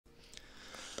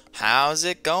How's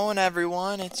it going,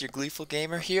 everyone? It's your Gleeful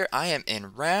Gamer here. I am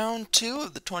in round 2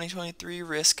 of the 2023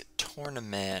 Risk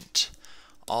Tournament.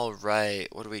 Alright,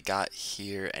 what do we got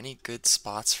here? Any good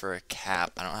spots for a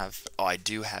cap? I don't have... Oh, I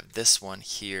do have this one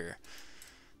here.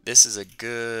 This is a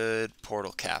good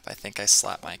portal cap. I think I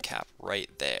slapped my cap right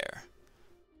there.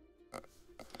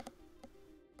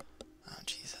 Oh,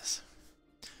 Jesus.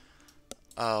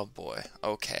 Oh, boy.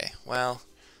 Okay, well...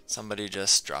 Somebody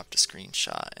just dropped a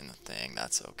screenshot in the thing.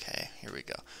 That's okay. Here we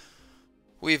go.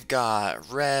 We've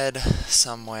got red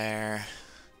somewhere.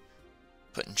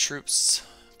 Putting troops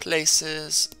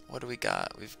places. What do we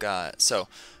got? We've got... So,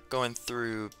 going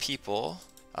through people.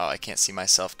 Oh, I can't see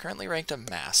myself. Currently ranked a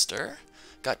master.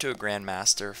 Got to a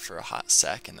grandmaster for a hot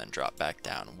sec and then dropped back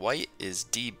down. White is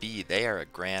DB. They are a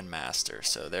grandmaster,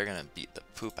 so they're going to beat the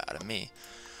poop out of me.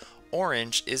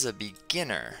 Orange is a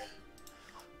beginner.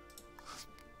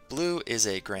 Blue is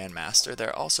a grandmaster.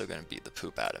 They're also going to beat the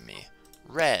poop out of me.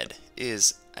 Red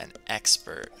is an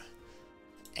expert.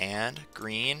 And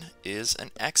green is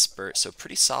an expert. So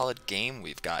pretty solid game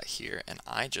we've got here. And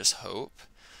I just hope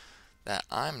that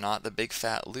I'm not the big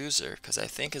fat loser. Because I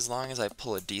think as long as I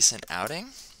pull a decent outing,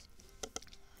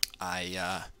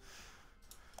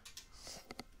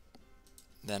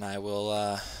 then I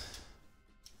will...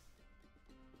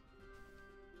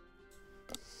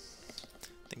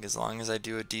 I think as long as I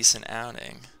do a decent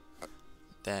outing,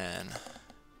 then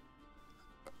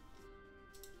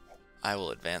I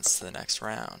will advance to the next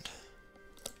round.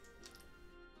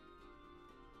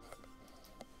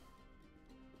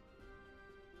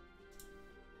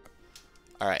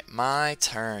 Alright, my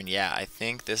turn. Yeah, I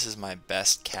think this is my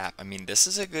best cap. I mean, this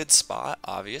is a good spot,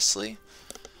 obviously.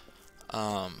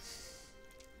 But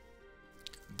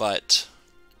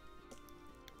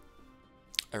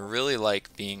I really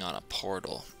like being on a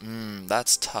portal.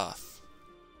 That's tough.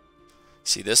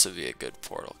 See, this would be a good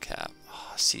portal cap.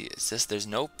 Oh, see, is this? There's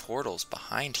no portals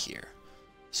behind here.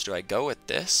 So do I go with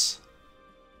this?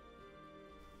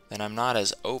 Then I'm not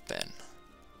as open.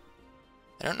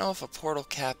 I don't know if a portal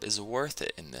cap is worth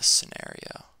it in this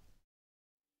scenario.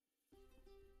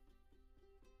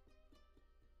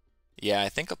 Yeah, I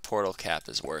think a portal cap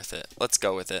is worth it. Let's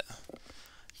go with it.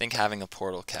 I think having a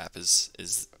portal cap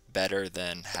is better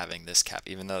than having this cap,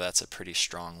 even though that's a pretty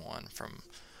strong one from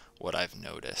what I've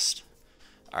noticed.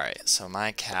 Alright, so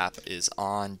my cap is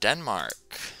on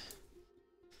Denmark.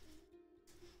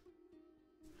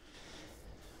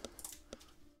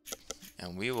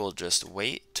 And we will just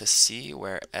wait to see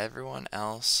where everyone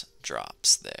else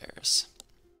drops theirs.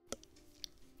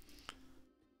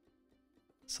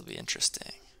 This will be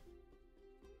interesting.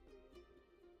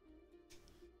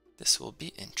 This will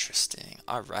be interesting.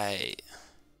 Alright.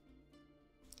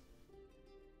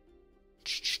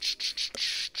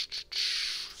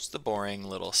 It's the boring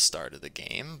little start of the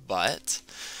game, but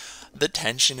the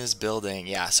tension is building.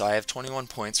 Yeah, so I have 21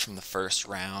 points from the first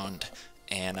round,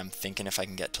 and I'm thinking if I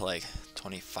can get to like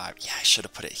 25. Yeah, I should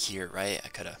have put it here, right? I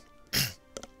could have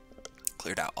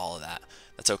cleared out all of that.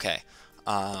 That's okay.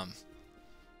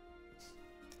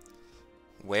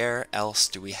 Where else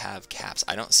do we have caps?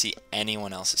 I don't see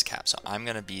anyone else's cap, so I'm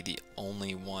going to be the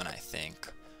only one, I think,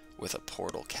 with a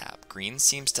portal cap. Green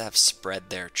seems to have spread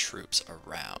their troops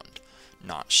around.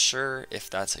 Not sure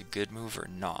if that's a good move or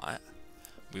not.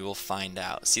 We will find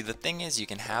out. See, the thing is, you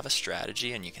can have a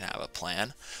strategy and you can have a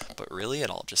plan, but really it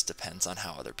all just depends on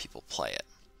how other people play it.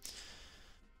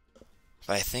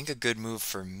 But I think a good move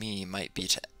for me might be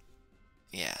to...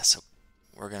 Yeah, so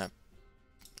we're gonna...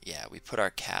 Yeah, we put our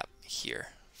cap here,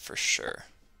 for sure.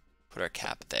 Put our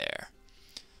cap there.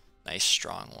 Nice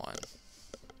strong one.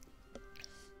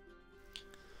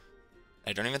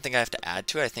 I don't even think I have to add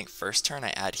to it. I think first turn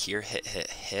I add here, hit,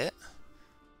 hit, hit.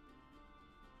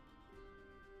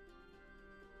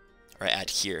 Or I add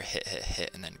here, hit, hit,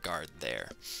 hit, and then guard there.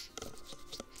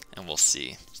 And we'll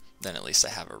see. Then at least I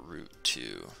have a route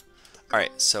to...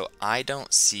 Alright, so I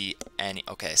don't see any...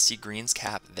 Okay, I see green's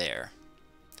cap there.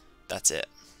 That's it.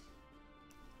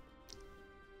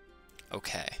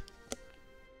 Okay.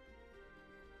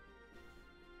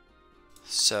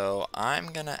 So I'm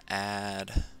gonna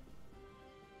add...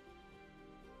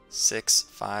 6,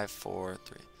 5, 4,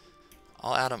 3.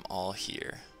 I'll add them all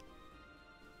here.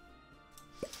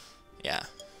 Yeah.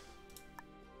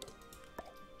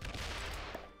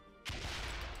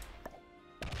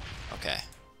 Okay.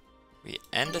 We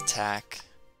end attack,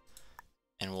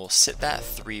 and we'll sit that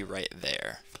 3 right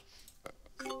there.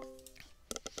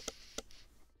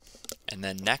 And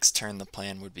then next turn the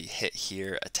plan would be hit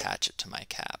here, attach it to my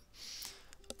cap.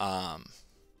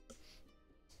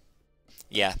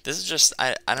 Yeah, this is just,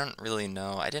 I don't really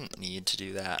know. I didn't need to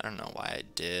do that. I don't know why I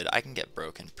did. I can get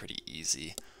broken pretty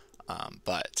easy,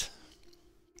 but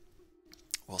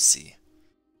we'll see.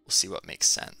 We'll see what makes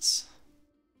sense.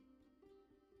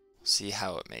 We'll see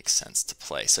how it makes sense to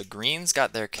play. So green's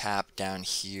got their cap down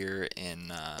here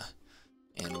in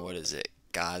what is it?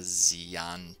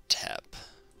 Gaziantep,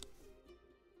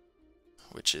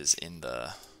 which is in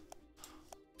the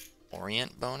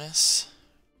Orient bonus,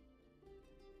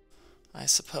 I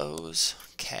suppose.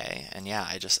 Okay, and yeah,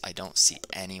 I don't see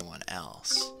anyone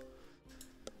else.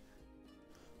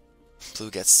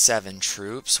 Blue gets 7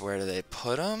 troops. Where do they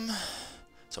put them?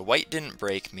 So white didn't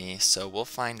break me, so we'll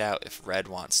find out if red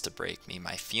wants to break me.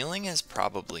 My feeling is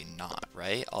probably not,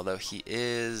 right? Although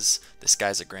this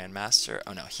guy's a grandmaster.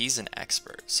 Oh no, he's an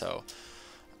expert, so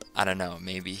I don't know.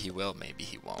 Maybe he will, maybe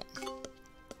he won't.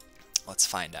 Let's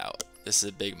find out. This is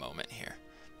a big moment here.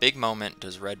 Big moment,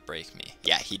 does red break me?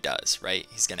 Yeah, he does, right?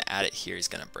 He's gonna add it here, he's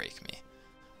gonna break me.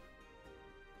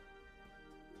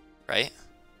 Right?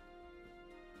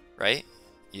 Right?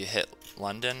 You hit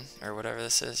London or whatever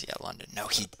this is? Yeah, London. No,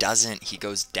 he doesn't. He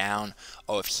goes down.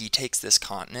 Oh, if he takes this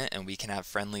continent and we can have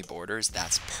friendly borders,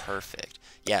 that's perfect.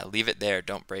 Yeah, leave it there.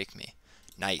 Don't break me.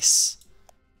 Nice.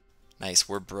 Nice.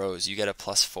 We're bros. You get a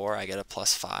 +4. I get a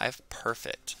 +5.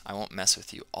 Perfect. I won't mess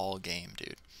with you all game,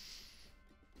 dude.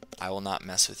 I will not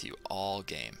mess with you all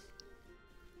game.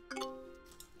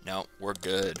 No, we're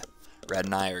good. Red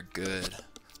and I are good.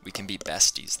 We can be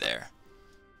besties there.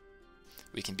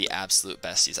 We can be absolute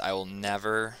besties. I will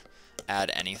never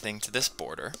add anything to this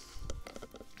border.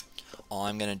 All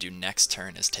I'm going to do next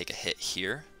turn is take a hit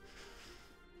here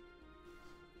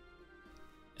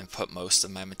and put most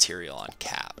of my material on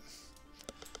cap.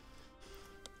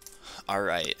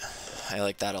 Alright, I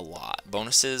like that a lot.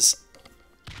 Bonuses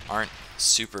aren't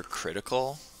super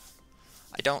critical,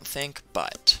 I don't think,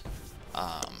 but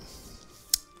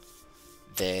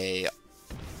they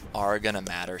are going to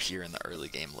matter here in the early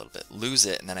game a little bit. Lose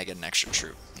it, and then I get an extra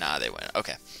troop. Nah, they win.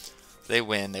 Okay. They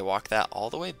win. They walk that all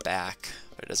the way back,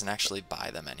 but it doesn't actually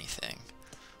buy them anything.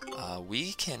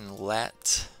 We can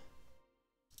let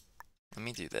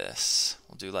me do this.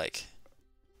 We'll do like...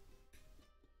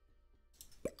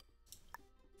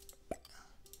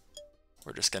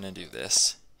 We're just going to do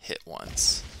this. Hit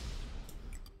once.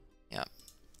 Yep.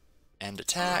 End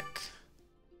attack.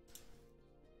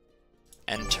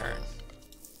 End turn.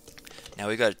 Now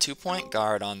we got a 2-point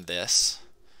guard on this,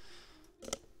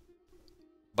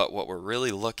 but what we're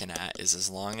really looking at is as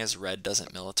long as red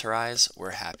doesn't militarize,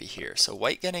 we're happy here. So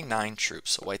white getting 9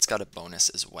 troops, so white's got a bonus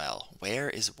as well. Where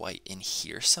is white? In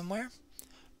here somewhere?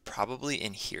 Probably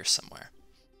in here somewhere.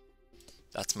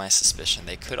 That's my suspicion.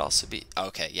 They could also be...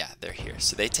 Okay, yeah, they're here.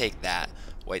 So they take that.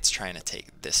 White's trying to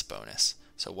take this bonus.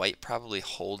 So white probably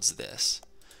holds this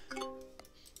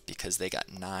because they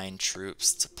got 9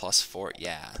 troops. It's a +4.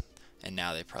 Yeah. And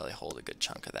now they probably hold a good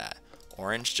chunk of that.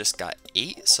 Orange just got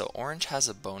 8, so orange has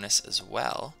a bonus as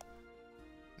well.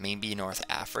 Maybe North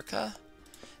Africa?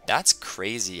 That's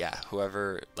crazy, yeah.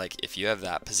 Whoever, like, if you have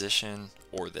that position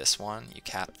or this one, you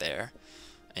cap there,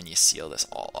 and you seal this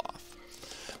all off.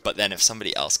 But then if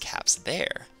somebody else caps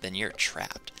there, then you're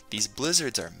trapped. These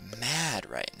blizzards are mad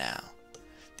right now.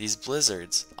 These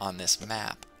blizzards on this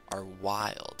map are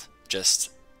wild,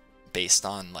 just based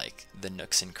on, like, the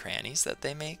nooks and crannies that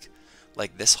they make.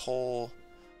 Like this whole,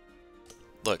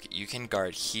 look, you can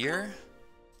guard here,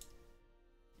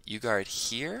 you guard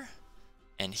here,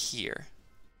 and here,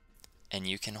 and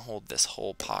you can hold this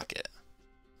whole pocket,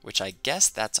 which I guess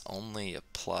that's only a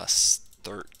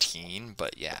 +13,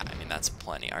 but yeah, I mean, that's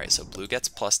plenty. All right, so blue gets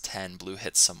 +10, blue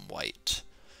hits some white.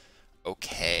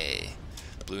 Okay,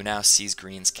 blue now sees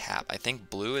green's cap. I think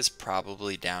blue is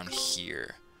probably down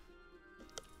here.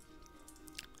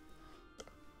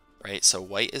 Right, so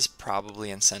white is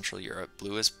probably in Central Europe.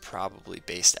 Blue is probably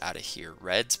based out of here.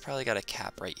 Red's probably got a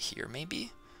cap right here,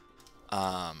 maybe.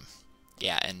 Yeah,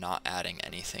 and not adding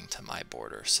anything to my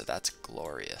border, so that's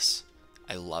glorious.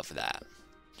 I love that.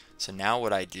 So now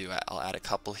what I do, I'll add a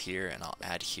couple here, and I'll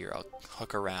add here. I'll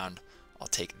hook around. I'll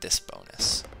take this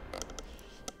bonus.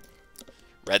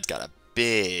 Red's got a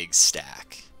big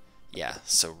stack. Yeah,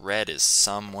 so red is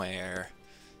somewhere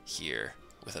here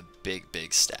with a big,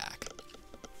 big stack.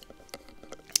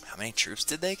 How many troops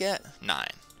did they get? 9.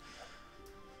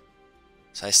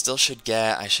 So I should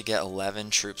get 11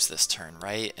 troops this turn,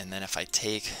 right? And then if I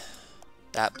take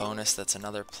that bonus, that's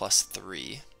another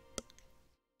 +3.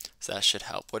 So that should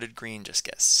help. What did green just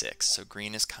get? 6. So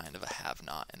green is kind of a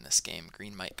have-not in this game.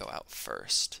 Green might go out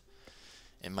first.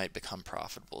 It might become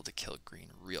profitable to kill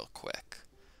green real quick.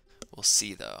 We'll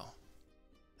see, though.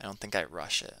 I don't think I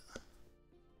rush it.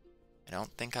 I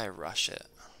don't think I rush it.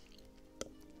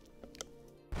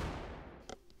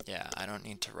 Yeah, I don't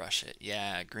need to rush it.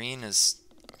 Yeah, green is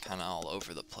kind of all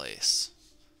over the place.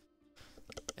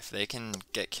 If they can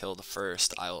get killed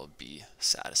first, I will be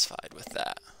satisfied with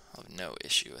that. I have no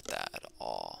issue with that at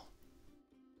all.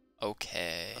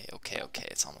 Okay, okay,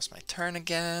 it's almost my turn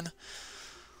again.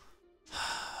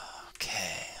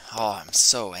 Okay. Oh, I'm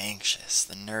so anxious.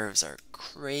 The nerves are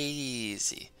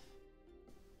crazy.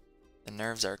 The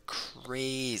nerves are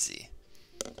crazy.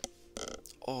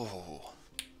 Oh.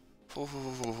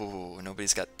 Ooh,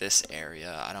 nobody's got this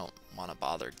area. I don't want to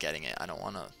bother getting it. I don't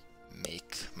want to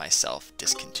make myself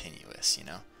discontinuous, you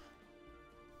know?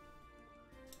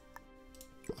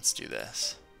 Let's do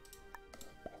this.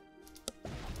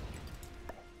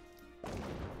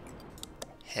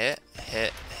 Hit,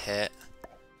 hit, hit,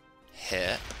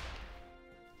 hit.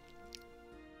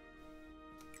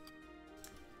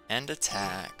 End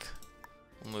attack.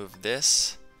 We'll move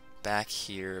this back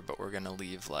here, but we're gonna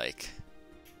leave like...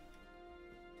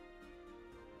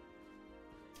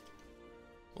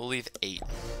 We'll leave 8.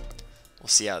 We'll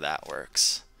see how that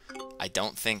works. I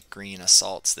don't think green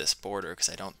assaults this border because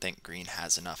I don't think green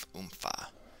has enough oompha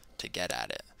to get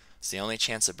at it. So the only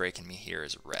chance of breaking me here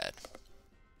is red.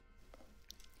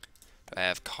 Do I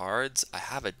have cards? I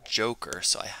have a joker,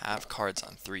 so I have cards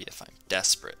on 3 if I'm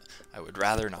desperate. I would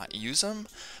rather not use them,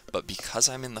 but because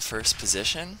I'm in the first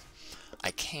position,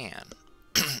 I can.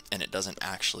 And it doesn't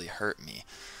actually hurt me.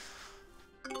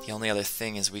 The only other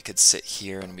thing is we could sit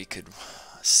here and we could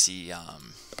see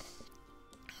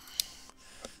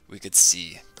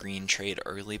green trade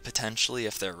early potentially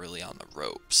if they're really on the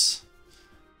ropes.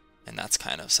 And that's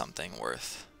kind of something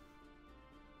worth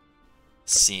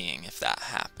seeing if that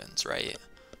happens, right?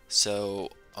 So,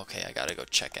 okay, I gotta go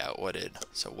check out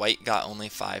so white got only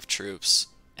 5 troops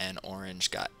and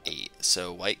orange got 8.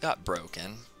 So white got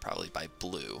broken, probably by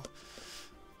blue.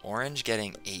 Orange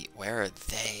getting 8, where are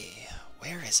they?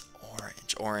 Where is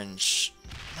orange? Orange,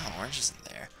 no, orange isn't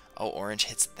there. Oh, orange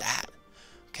hits that.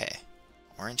 Okay,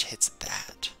 orange hits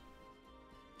that.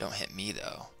 Don't hit me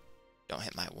though. Don't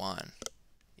hit my 1.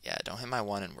 Yeah, don't hit my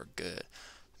 1 and we're good.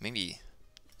 Maybe,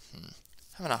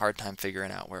 having a hard time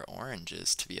figuring out where orange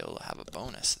is to be able to have a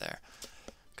bonus there.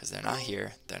 Because they're not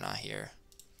here, they're not here.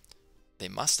 They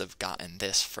must have gotten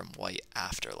this from white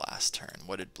after last turn.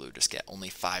 What did blue just get? Only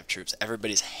 5 troops.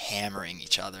 Everybody's hammering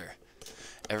each other.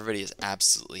 Everybody is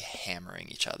absolutely hammering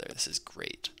each other. This is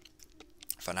great.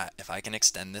 If I can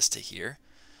extend this to here,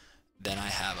 then I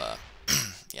have a...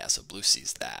 yeah, so blue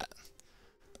sees that.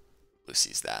 Blue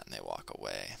sees that and they walk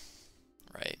away.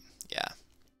 Right? Yeah.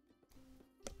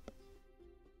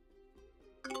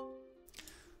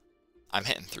 I'm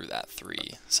hitting through that 3.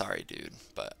 Sorry, dude,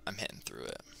 but I'm hitting through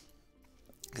it.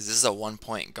 Because this is a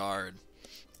 1-point guard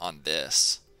on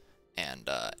this, and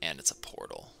it's a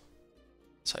portal.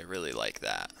 So I really like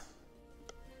that.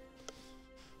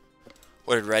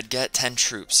 What did red get? 10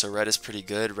 troops, so red is pretty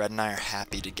good. Red and I are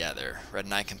happy together. Red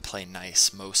and I can play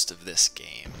nice most of this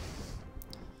game.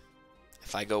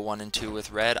 If I go 1 and 2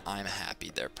 with red, I'm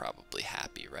happy. They're probably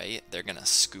happy, right? They're going to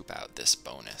scoop out this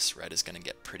bonus. Red is going to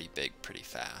get pretty big pretty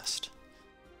fast.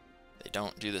 They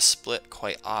don't do the split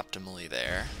quite optimally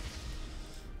there.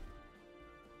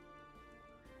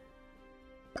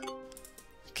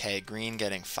 Okay, green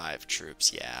getting 5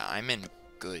 troops. Yeah, I'm in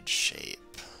good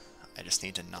shape. I just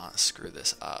need to not screw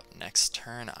this up. Next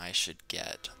turn, I should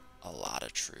get a lot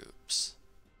of troops.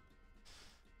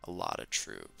 A lot of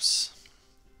troops.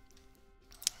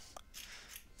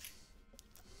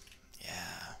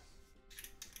 Yeah.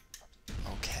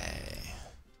 Okay.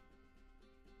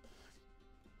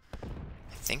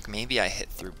 I think maybe I hit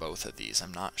through both of these.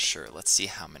 I'm not sure. Let's see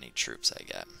how many troops I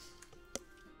get.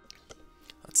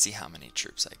 Let's see how many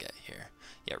troops I get here.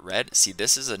 Yeah, red, see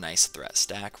this is a nice threat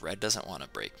stack. Red doesn't want to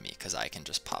break me because I can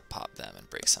just pop them and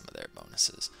break some of their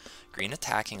bonuses. Green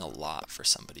attacking a lot for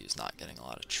somebody who's not getting a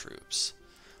lot of troops.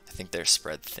 I think they're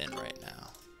spread thin right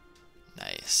now.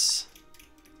 Nice.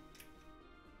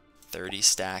 30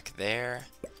 stack there,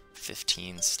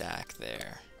 15 stack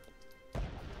there.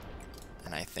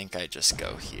 And I think I just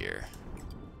go here.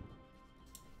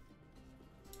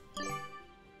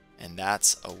 And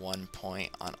that's a 1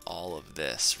 point on all of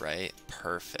this, right?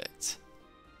 Perfect.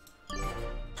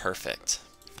 Perfect.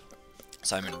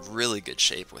 So I'm in really good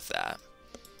shape with that.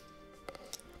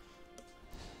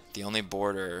 The only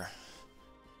border,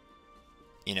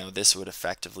 you know, this would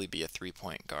effectively be a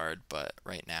 3-point guard, but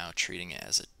right now treating it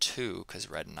as a 2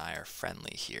 because red and I are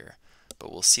friendly here.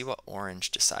 But we'll see what orange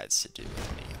decides to do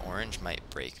with me. Orange might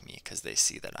break me because they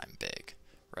see that I'm big,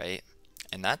 right?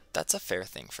 And that's a fair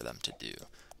thing for them to do.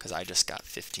 because I just got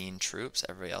 15 troops.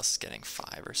 Everybody else is getting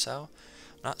 5 or so.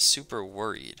 I'm not super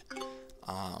worried.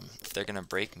 If they're gonna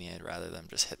break me, I'd rather them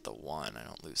just hit the 1. I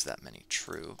don't lose that many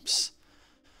troops.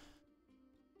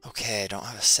 Okay, I don't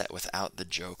have a set without the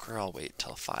Joker. I'll wait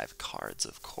till 5 cards,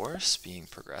 of course, being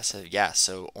progressive. Yeah,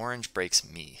 so orange breaks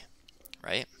me,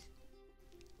 right?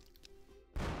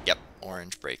 Yep,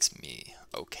 orange breaks me.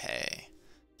 Okay.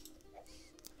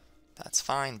 That's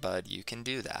fine, bud. You can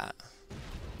do that.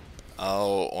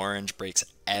 Oh, orange breaks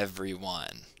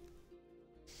everyone.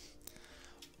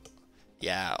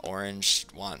 Yeah, orange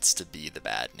wants to be the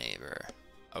bad neighbor.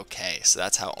 Okay, so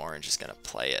that's how orange is going to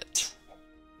play it.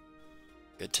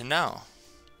 Good to know.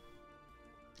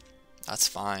 That's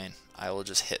fine. I will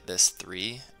just hit this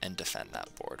 3 and defend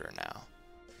that border now.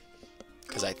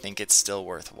 Because I think it's still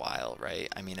worthwhile, right?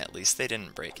 I mean, at least they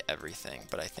didn't break everything,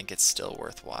 but I think it's still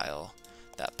worthwhile.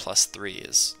 That +3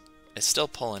 is still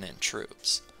pulling in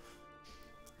troops.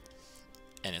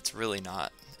 And it's really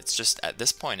not, it's just, at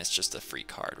this point, it's just a free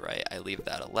card, right? I leave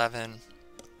that 11.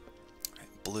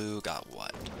 Right, blue got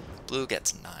what? Blue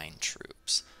gets 9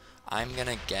 troops. I'm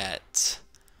gonna get,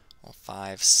 well,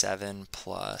 5, 7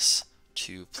 plus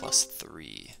 2 plus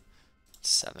 3.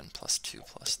 7 plus 2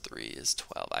 plus 3 is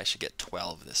 12. I should get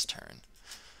 12 this turn.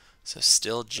 So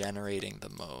still generating the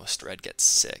most. Red gets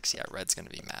 6. Yeah, red's going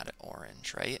to be mad at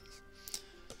orange, right?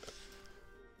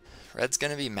 Red's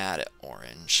going to be mad at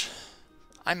orange.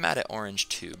 I'm mad at orange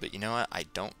too, but you know what? I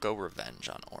don't go revenge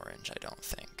on orange, I don't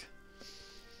think.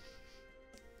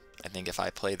 I think if I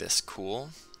play this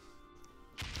cool,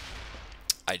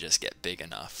 I just get big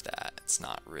enough that it's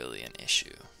not really an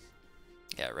issue.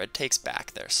 Yeah, red takes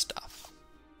back their stuff.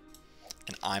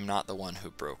 And I'm not the one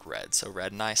who broke red, so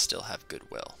red and I still have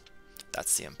goodwill.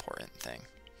 That's the important thing.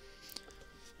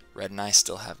 Red and I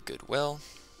still have goodwill.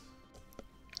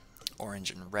 Orange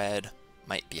and red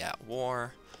might be at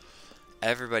war.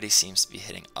 Everybody seems to be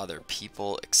hitting other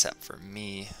people except for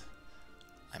me.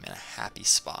 I'm in a happy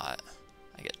spot.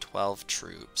 I get 12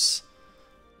 troops.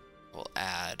 We'll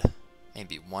add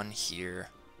maybe 1 here.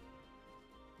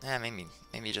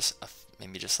 Maybe just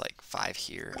like 5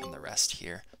 here and the rest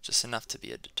here. Just enough to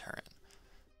be a deterrent.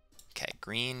 Okay,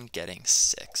 green getting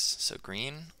 6. So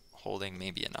green holding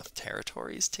maybe enough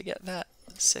territories to get that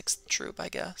 6th troop, I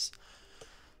guess.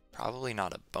 Probably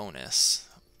not a bonus.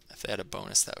 If they had a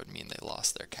bonus, that would mean they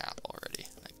lost their cap already.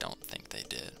 I don't think they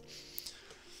did.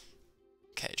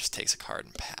 Okay, just takes a card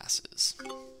and passes.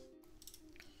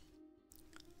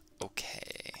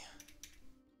 Okay.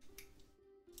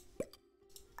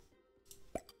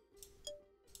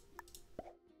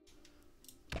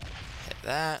 Hit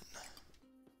that.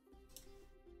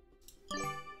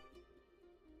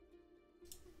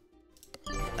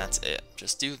 That's it.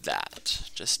 Just do that.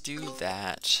 Just do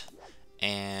that.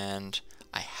 And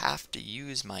I have to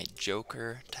use my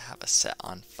Joker to have a set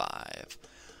on 5.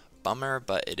 Bummer,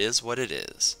 but it is what it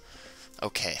is.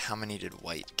 Okay, how many did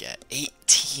white get?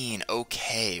 18.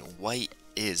 Okay, white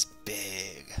is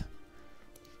big.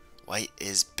 White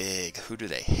is big. Who do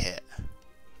they hit?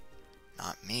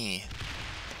 Not me.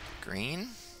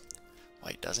 Green?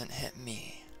 White doesn't hit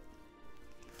me.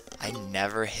 I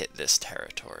never hit this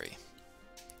territory.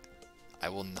 I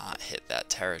will not hit that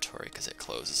territory because it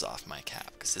closes off my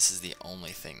cap, because this is the only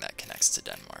thing that connects to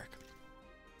Denmark.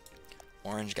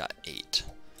 Orange got 8.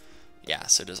 Yeah,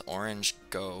 so does orange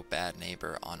go bad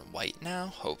neighbor on white now?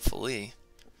 Hopefully.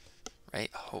 Right?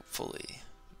 Hopefully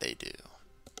they do.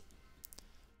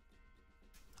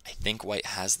 I think white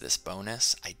has this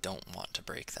bonus. I don't want to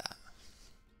break that.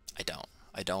 I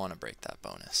don't want to break that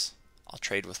bonus. I'll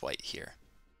trade with white here.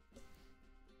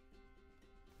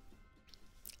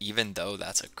 Even though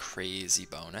that's a crazy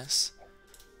bonus,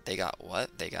 they got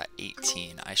what? They got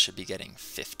 18. I should be getting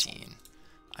 15.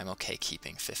 I'm okay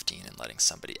keeping 15 and letting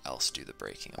somebody else do the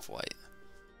breaking of white.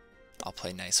 I'll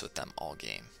play nice with them all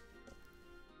game.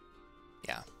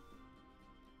 Yeah.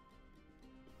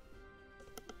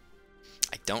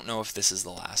 I don't know if this is the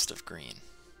last of green.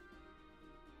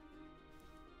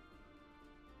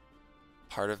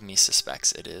 Part of me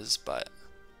suspects it is, but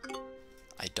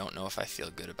I don't know if I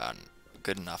feel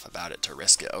good enough about it to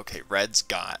risk it. Okay, red's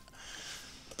got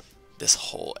this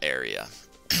whole area.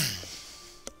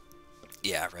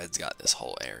 Yeah, red's got this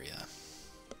whole area.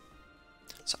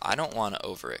 So I don't want to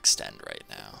overextend right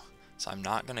now. So I'm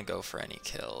not going to go for any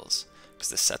kills because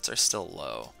the sets are still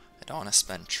low. I don't want to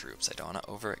spend troops. I don't want to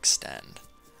overextend.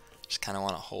 Just kind of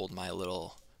want to hold my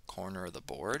little corner of the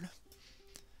board.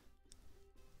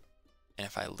 And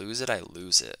if I lose it, I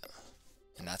lose it.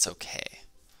 And that's okay.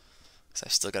 Because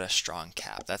I've still got a strong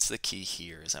cap. That's the key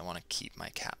here, is I want to keep my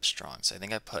cap strong. So I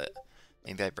think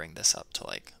maybe I bring this up to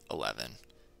like 11.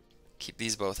 Keep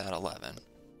these both at 11.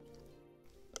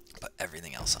 Put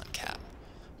everything else on cap.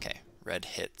 Okay, red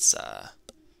hits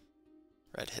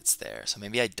there. So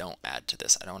maybe I don't add to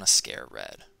this. I don't want to scare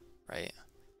red, right?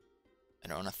 I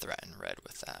don't want to threaten red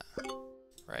with that.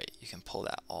 Right, you can pull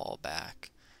that all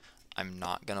back. I'm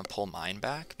not going to pull mine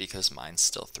back because mine's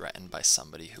still threatened by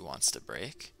somebody who wants to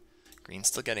break. Green's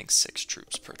still getting 6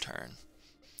 troops per turn.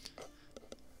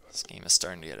 This game is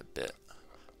starting to get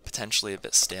potentially a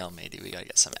bit stale. Maybe we gotta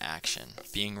get some action.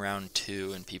 Being round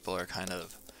 2 and people are kind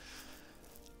of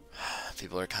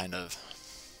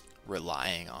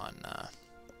relying on,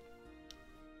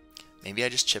 maybe I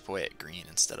just chip away at green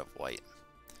instead of white.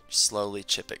 Just slowly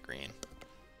chip at green.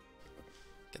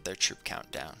 Get their troop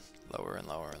count down. Lower and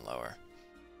lower and lower.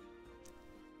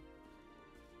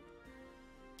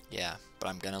 Yeah, but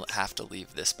I'm gonna have to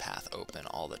leave this path open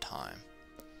all the time.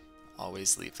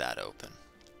 Always leave that open.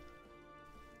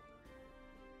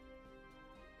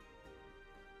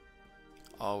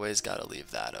 Always gotta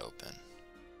leave that open.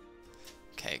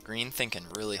 Okay, green thinking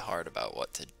really hard about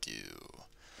what to do.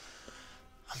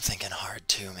 I'm thinking hard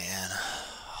too, man.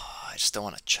 I just don't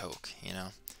want to choke, you know?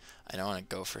 I don't want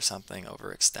to go for something,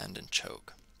 overextend, and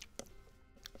choke.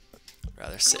 I'd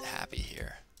rather sit happy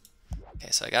here. Okay,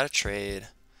 so I got to trade.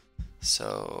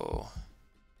 So,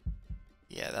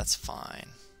 yeah, that's fine.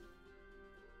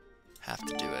 Have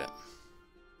to do it.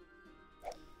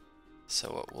 So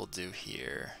what we'll do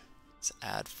here is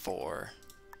add 4,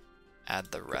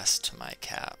 add the rest to my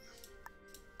cap.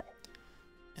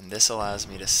 And this allows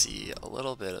me to see a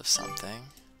little bit of something.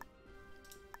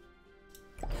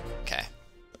 Okay.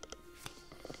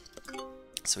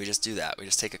 So we just do that. We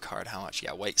just take a card. How much?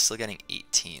 Yeah, white's still getting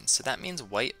 18. So that means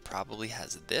white probably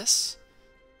has this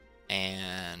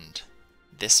and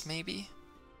this maybe.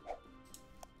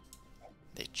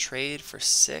 They trade for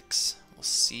 6. We'll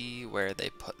see where they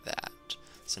put that.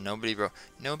 So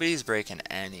nobody's breaking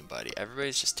anybody.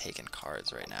 Everybody's just taking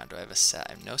cards right now. Do I have a set?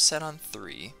 I have no set on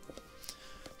 3.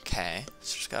 Okay,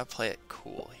 so just gotta play it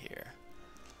cool here.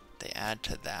 They add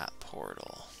to that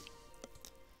portal.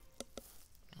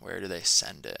 Where do they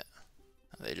send it?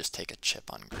 They just take a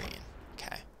chip on green.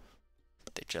 Okay.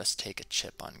 They just take a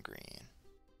chip on green.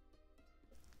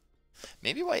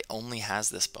 Maybe white only has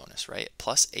this bonus, right?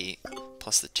 +8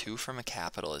 plus the 2 from a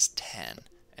capital is 10.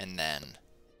 And then,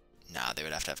 nah, they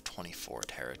would have to have 24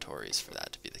 territories for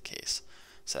that to be the case.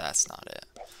 So that's not it.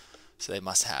 So they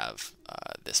must have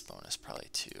this bonus probably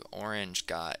too. Orange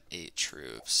got 8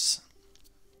 troops.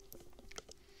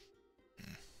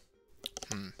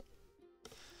 I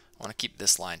want to keep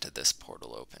this line to this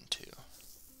portal open too.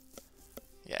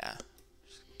 Yeah.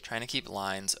 Trying to keep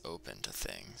lines open to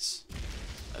things.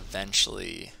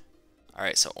 Eventually.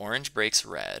 Alright, so orange breaks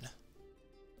red.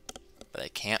 But they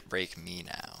can't break me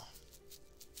now.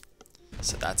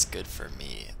 So that's good for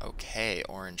me. Okay,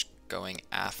 orange going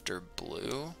after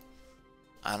blue.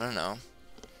 I don't know.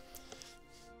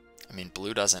 I mean,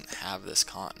 blue doesn't have this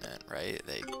continent, right?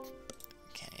 They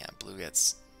can't. Yeah, blue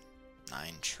gets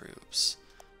 9 troops.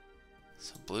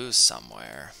 So blue's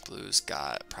somewhere. Blue's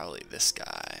got probably this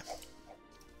guy.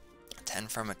 10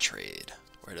 from a trade.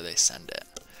 Where do they send it?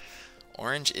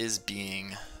 Orange is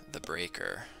being the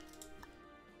breaker.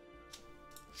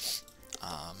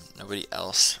 Nobody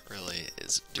else really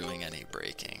is doing any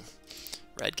breaking.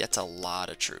 Red gets a lot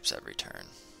of troops every turn.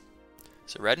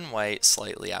 So red and white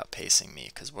slightly outpacing me,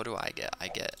 because what do I get? I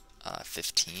get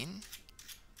 15?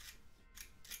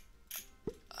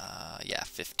 Yeah,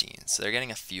 15. So they're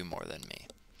getting a few more than me.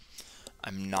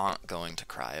 I'm not going to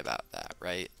cry about that,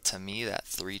 right? To me, that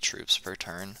 3 troops per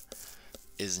turn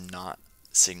is not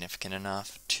significant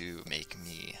enough to make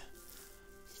me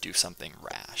do something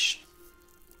rash.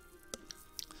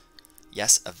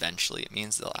 Yes, eventually it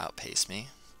means they'll outpace me,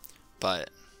 but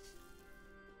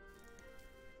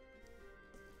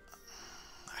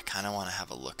I kind of want to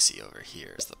have a look-see over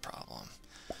here is the problem.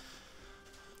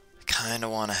 I kind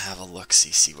of want to have a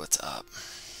look-see, see what's up.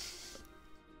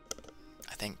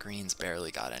 I think green's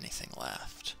barely got anything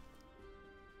left.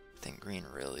 I think green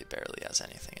really barely has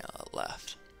anything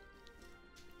left.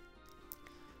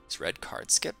 Is red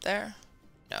card skip there?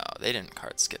 No, they didn't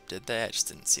card skip, did they? I just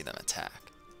didn't see them attack.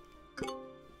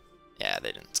 Yeah,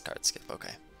 they didn't card skip,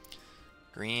 okay.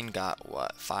 Green got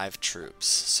what? 5 troops.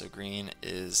 So green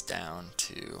is down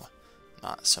to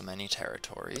not so many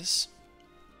territories.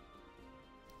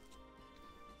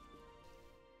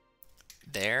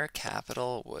 Their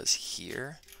capital was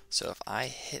here. So if I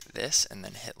hit this and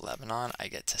then hit Lebanon, I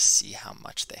get to see how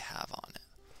much they have on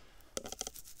it.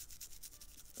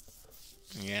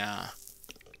 Yeah.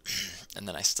 And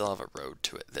then I still have a road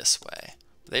to it this way.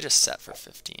 They just set for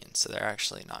 15, so they're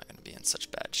actually not going to be in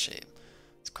such bad shape.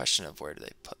 It's a question of where do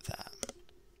they put that.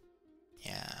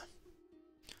 Yeah.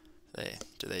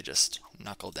 Do they just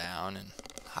knuckle down and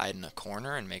hide in a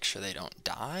corner and make sure they don't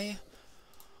die?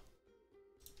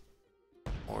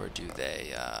 Or do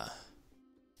they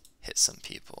hit some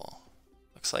people?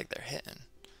 Looks like they're hitting.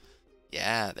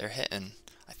 Yeah, they're hitting.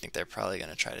 I think they're probably going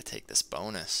to try to take this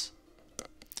bonus.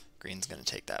 Green's going to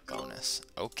take that bonus.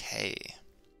 Okay.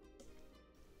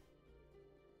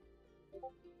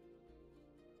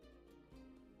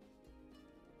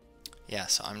 Yeah,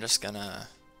 so I'm just going to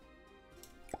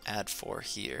add 4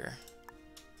 here.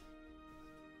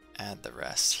 Add the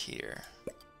rest here.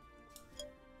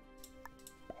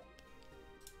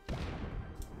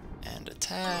 And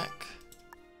attack.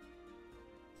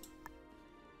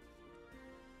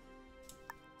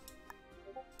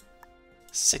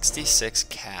 $66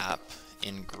 cap,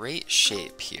 in great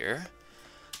shape here.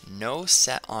 No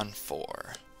set on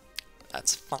 4.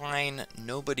 That's fine.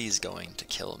 Nobody's going to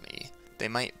kill me. They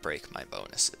might break my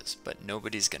bonuses, but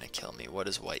nobody's going to kill me. What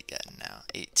is white getting now?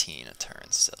 18 a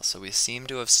turn still. So we seem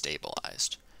to have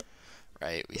stabilized,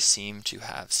 right? We seem to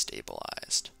have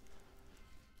stabilized.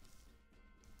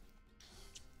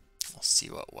 We'll see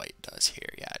what white does here.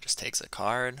 Yeah, it just takes a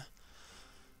card.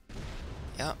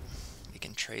 Yep. We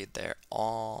can trade there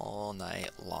all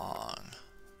night long.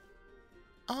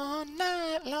 All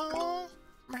night long.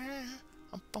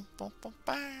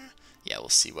 Yeah, we'll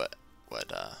see what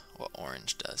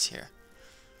orange does here.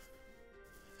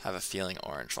 Have a feeling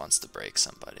orange wants to break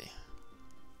somebody.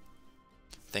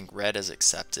 I think red is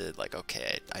accepted, like,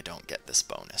 okay, I don't get this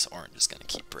bonus. Orange is going to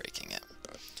keep breaking it.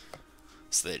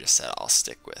 So they just said, I'll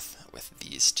stick with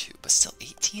these two. But still,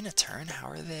 18 a turn? How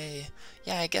are they?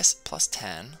 Yeah, I guess plus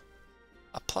 10.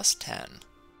 A plus 10.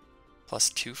 Plus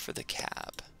 2 for the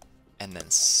cab. And then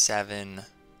 7.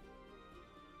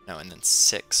 No, and then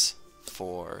 6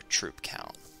 for troop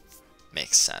count.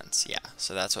 Makes sense. Yeah,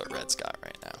 so that's what red's got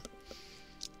right now.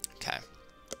 Okay.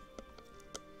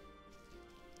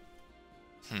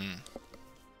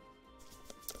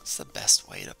 What's the best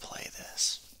way to play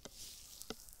this?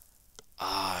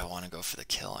 I want to go for the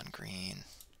kill on green.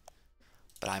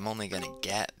 But I'm only going to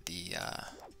get the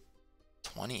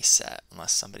 20 set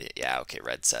unless somebody... Yeah, okay,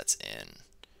 red sets in.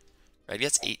 Red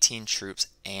gets 18 troops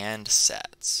and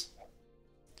sets.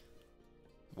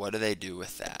 What do they do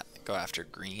with that? Go after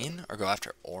green or go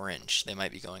after orange? They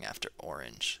might be going after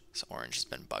orange. So orange has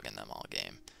been bugging them all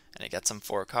game. And it gets them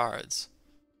 4 cards.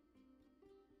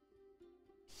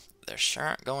 They sure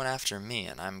aren't going after me,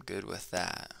 and I'm good with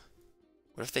that.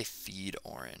 What if they feed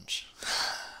orange?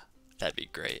 That'd be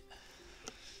great.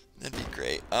 That'd be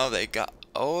great. Oh, they got...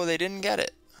 Oh, they didn't get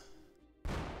it.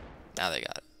 Now they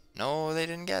got it. No, they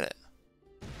didn't get it.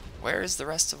 Where is the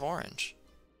rest of orange?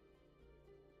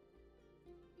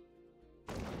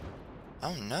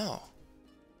 Oh, no.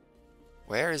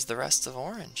 Where is the rest of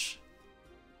orange?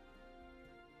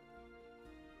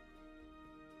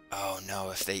 Oh, no,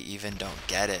 if they even don't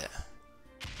get it.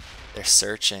 They're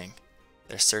searching.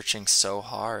 They're searching so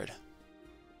hard.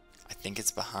 I think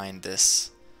it's behind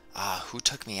this. Ah, who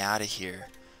took me out of here?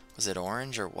 Was it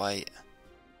orange or white?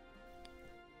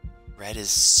 Red is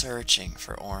searching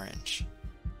for orange.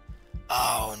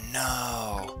 Oh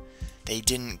no! They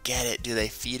didn't get it. Do they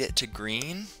feed it to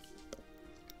green?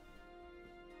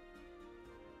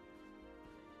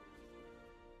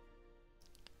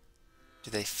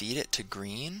 Do they feed it to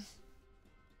green?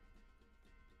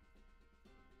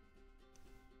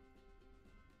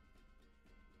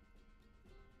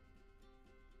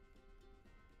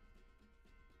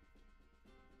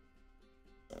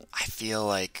 I feel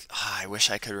like I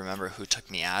wish I could remember who took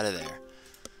me out of there.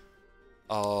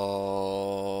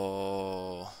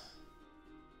 Oh.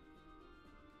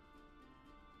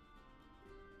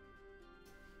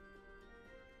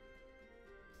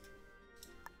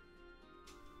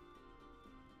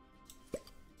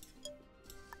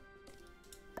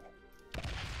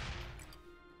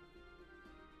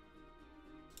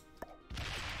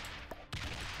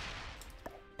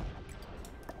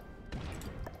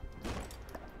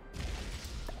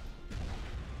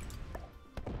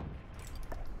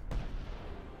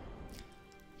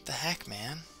 The heck,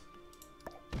 man?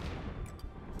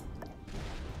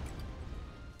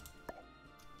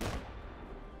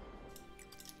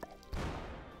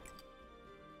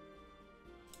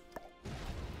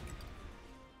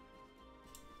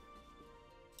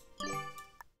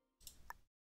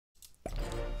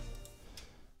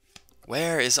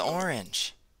 Where is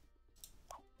orange?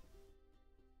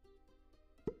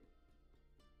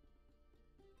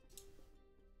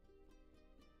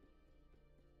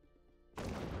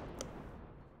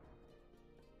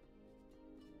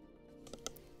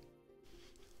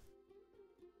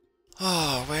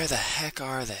 Oh, where the heck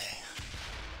are they?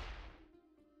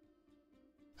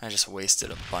 I just wasted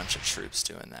a bunch of troops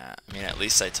doing that. I mean, at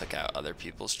least I took out other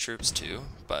people's troops too,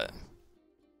 but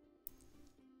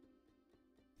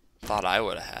thought I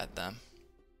would have had them.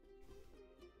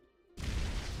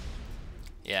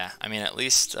 Yeah, I mean, at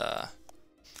least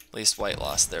white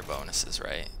lost their bonuses,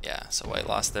 right? Yeah, so white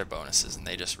lost their bonuses and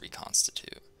they just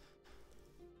reconstitute.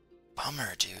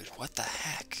 Bummer, dude. What the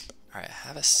heck? Alright, I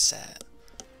have a set.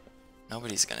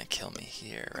 Nobody's gonna kill me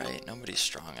here, right? Nobody's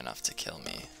strong enough to kill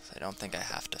me. So I don't think I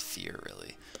have to fear,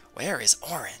 really. Where is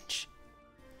orange?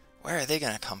 Where are they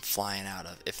gonna come flying out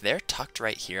of? If they're tucked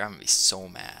right here, I'm gonna be so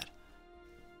mad.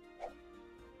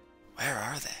 Where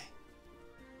are they?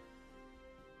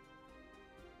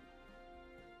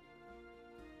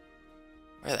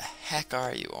 Where the heck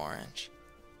are you, orange?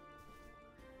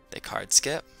 They card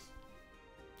skip?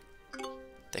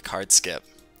 They card skip.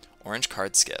 Orange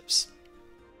card skips.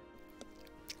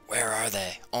 Where are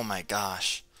they? Oh my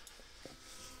gosh.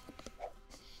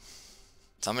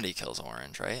 Somebody kills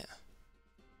orange, right?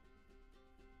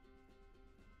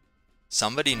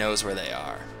 Somebody knows where they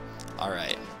are.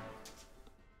 Alright.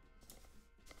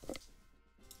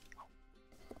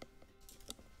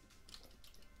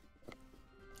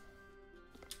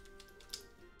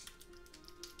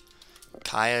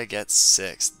 Kaya gets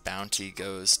 6th. Bounty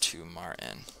goes to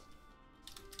Martin.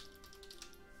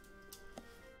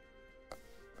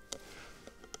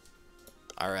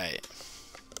 Alright.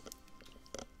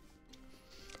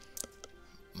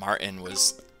 Martin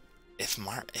was... If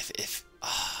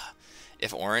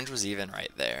orange was even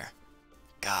right there.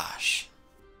 Gosh.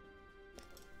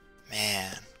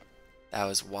 Man. That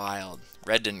was wild.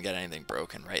 Red didn't get anything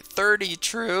broken, right? 30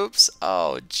 troops?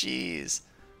 Oh, jeez.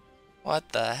 What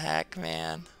the heck,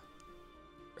 man?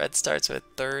 Red starts with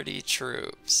 30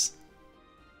 troops.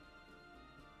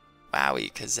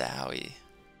 Wowie kazowie.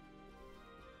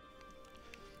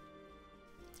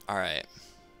 Alright.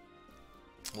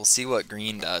 We'll see what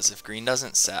green does. If green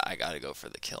doesn't set, I gotta go for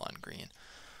the kill on green.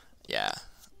 Yeah.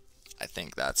 I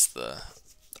think that's the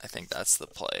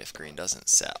play if green doesn't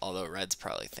set. Although red's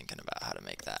probably thinking about how to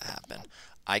make that happen.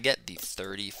 I get the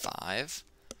 35.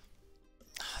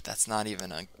 That's not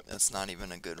even a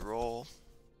good roll.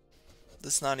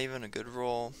 That's not even a good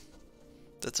roll.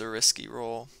 That's a risky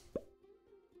roll.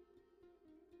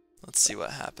 Let's see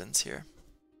what happens here.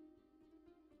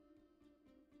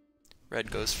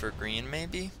 Red goes for green,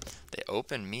 maybe? They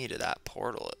open me to that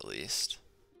portal, at least.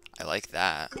 I like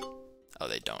that. Oh,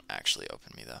 they don't actually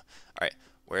open me, though. Alright,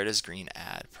 where does green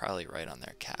add? Probably right on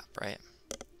their cap, right?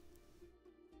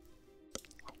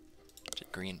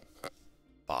 Did green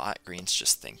bot? Green's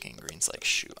just thinking. Green's like,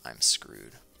 shoot, I'm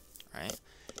screwed. Right?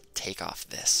 Take off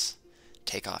this.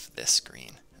 Take off this,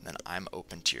 green. And then I'm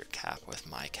open to your cap with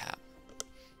my cap.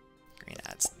 Green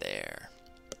adds there.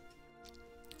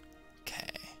 Okay.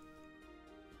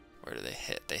 Where do they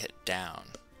hit? They hit down.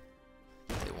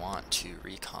 They want to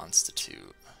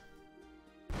reconstitute.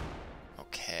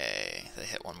 Okay. They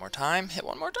hit one more time. Hit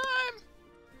one more time.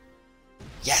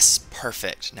 Yes,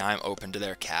 perfect. Now I'm open to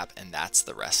their cap, and that's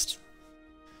the rest.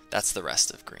 That's the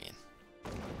rest of green.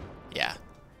 Yeah.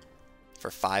 For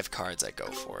 5 cards, I go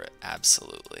for it.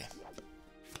 Absolutely.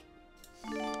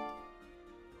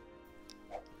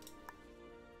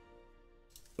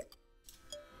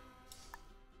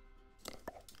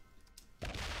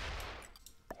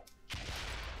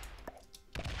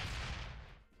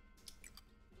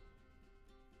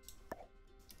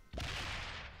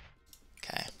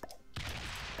 Okay.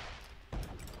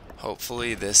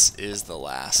 Hopefully this is the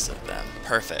last of them.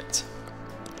 Perfect.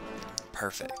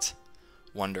 Perfect.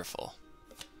 Wonderful.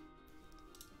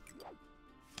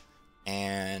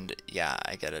 And yeah,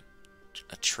 I get a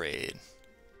trade.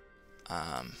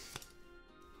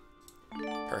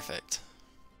 Perfect.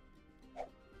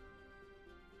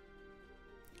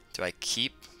 Do I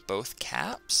keep both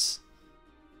caps?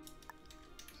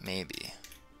 Maybe.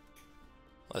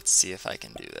 Let's see if I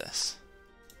can do this.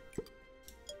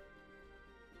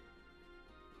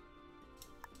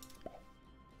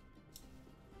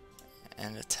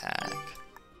 And attack.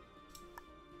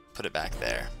 Put it back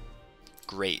there.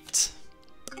 Great.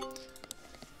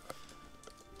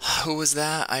 Who was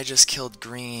that? I just killed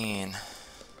green.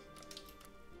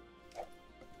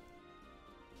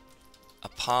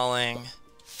 Appalling.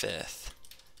 5th.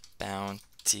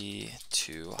 Bounty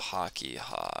to Hockey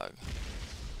Hog.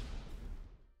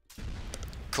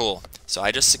 Cool. So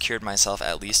I just secured myself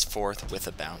at least 4th with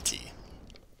a bounty.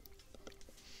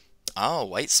 Oh,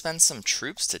 white spends some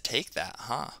troops to take that,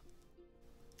 huh?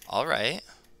 Alright.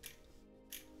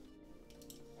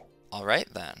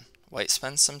 Alright then. White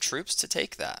spends some troops to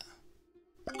take that.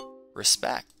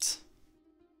 Respect.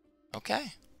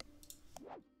 Okay.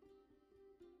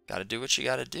 Gotta do what you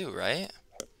gotta do, right?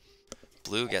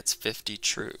 Blue gets 50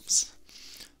 troops.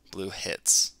 Blue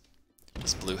hits.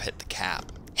 Does blue hit the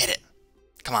cap? Hit it!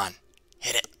 Come on!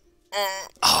 Hit it!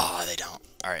 Oh, they don't.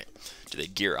 Alright. Do they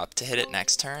gear up to hit it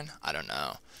next turn? I don't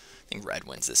know. I think red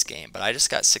wins this game, but I just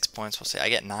got 6 points. We'll say I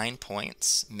get 9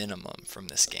 points minimum from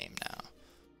this game now.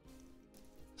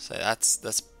 So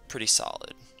that's pretty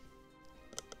solid.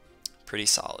 Pretty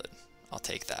solid. I'll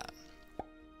take that.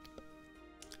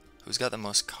 Who's got the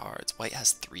most cards? White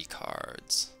has 3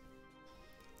 cards.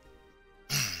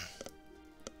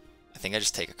 I think I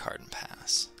just take a card and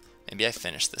pass. Maybe I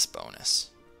finish this bonus.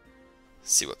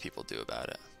 See what people do about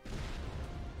it.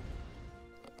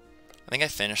 I think I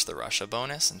finish the Russia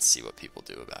bonus and see what people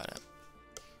do about it.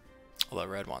 Although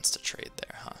red wants to trade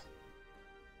there,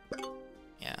 huh?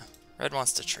 Yeah, red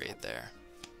wants to trade there.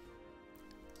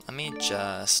 Let me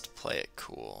just play it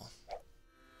cool.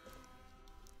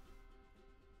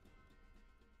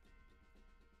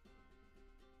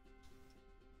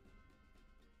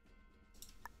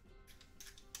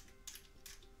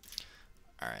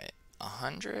 Alright,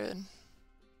 100.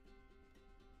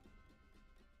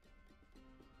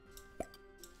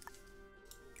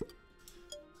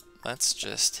 Let's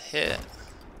just hit,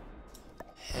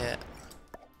 hit,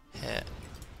 hit,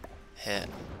 hit.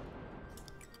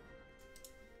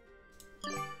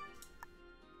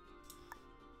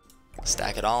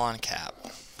 Stack it all on cap.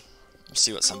 We'll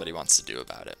see what somebody wants to do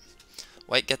about it.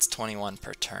 White gets 21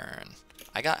 per turn.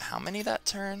 I got how many that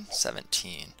turn?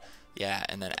 17. Yeah,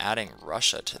 and then adding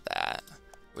Russia to that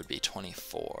would be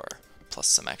 24, plus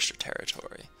some extra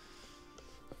territory.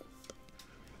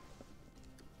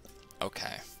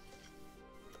 Okay.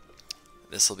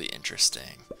 This will be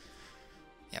interesting.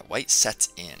 Yeah, white sets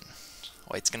in.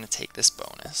 White's going to take this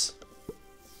bonus.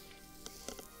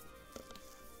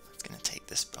 It's going to take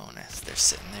this bonus. They're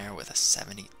sitting there with a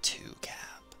 72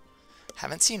 cap.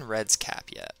 Haven't seen red's cap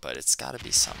yet, but it's got to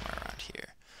be somewhere around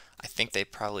here. I think they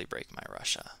probably break my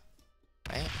Russia.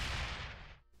 Right?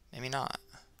 Maybe not.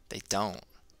 They don't.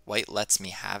 White lets me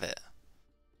have it.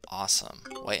 Awesome.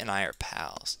 White and I are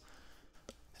pals.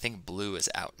 I think blue is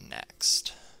out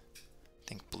next. I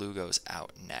think blue goes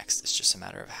out next. It's just a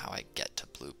matter of how I get to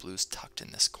blue. Blue's tucked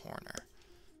in this corner.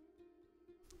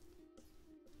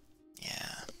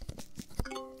 Yeah.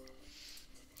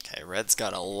 Okay, red's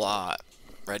got a lot.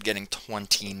 Red getting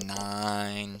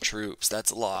 29 troops.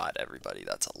 That's a lot, everybody.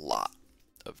 That's a lot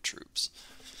of troops.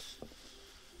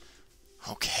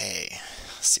 Okay,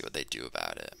 let's see what they do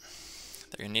about it.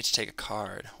 They're gonna need to take a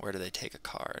card. Where do they take a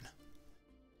card?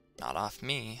 Not off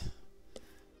me.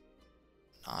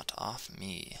 Not off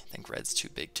me. I think red's too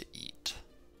big to eat.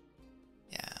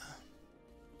 Yeah.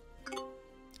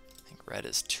 I think red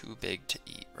is too big to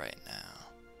eat right now.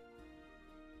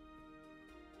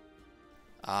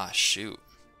 Ah, shoot.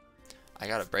 I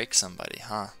gotta break somebody,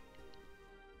 huh?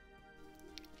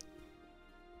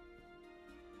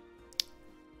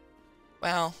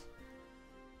 Well,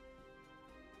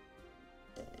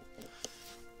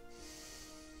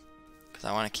 because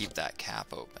I want to keep that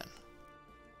cap open.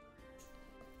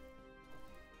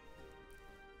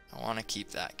 I want to keep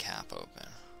that cap open.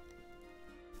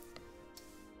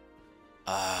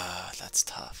 That's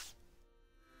tough.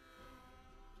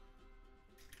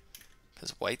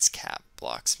 Because white's cap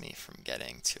blocks me from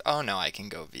getting to... Oh no, I can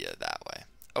go via that way.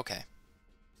 Okay.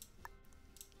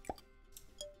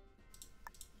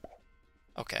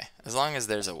 Okay, as long as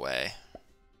there's a way.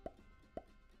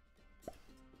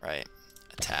 Right,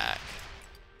 attack.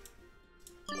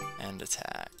 And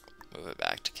attack. Move it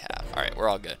back to cap. Alright, we're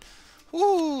all good.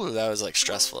 Woo, that was like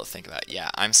stressful to think about. Yeah,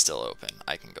 I'm still open.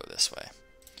 I can go this way.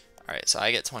 Alright, so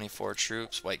I get 24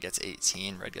 troops, white gets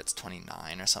 18, red gets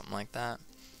 29 or something like that.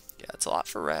 Yeah, it's a lot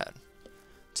for red.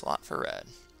 It's a lot for red.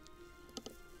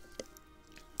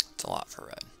 It's a lot for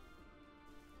red.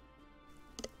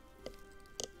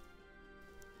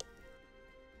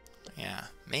 Yeah,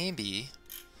 maybe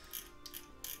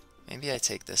I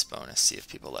take this bonus, see if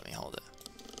people let me hold it.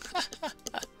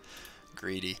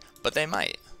 Greedy. But they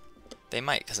might. They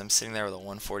might, because I'm sitting there with a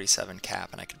 147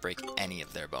 cap and I could break any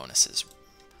of their bonuses.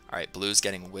 Alright, blue's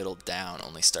getting whittled down,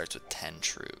 only starts with 10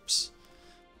 troops.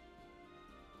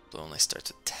 Blue only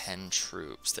starts with 10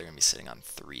 troops. They're going to be sitting on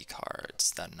 3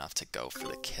 cards. That's enough to go for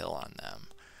the kill on them.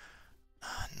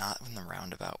 Not in the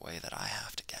roundabout way that I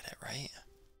have to get it, right?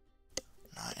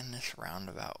 Not in this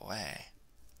roundabout way.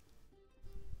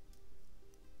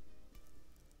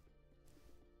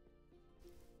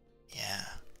 Yeah.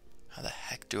 How the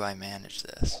heck do I manage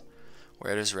this?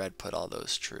 Where does red put all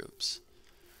those troops?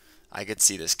 I could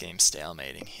see this game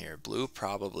stalemating here. Blue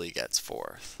probably gets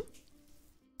fourth.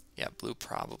 Yeah, blue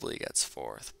probably gets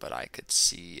fourth, but I could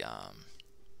see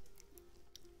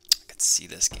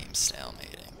this game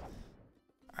stalemating.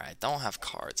 Alright, don't have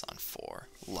cards on 4.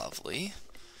 Lovely.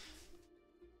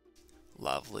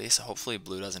 Lovely. So hopefully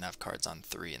blue doesn't have cards on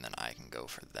 3 and then I can go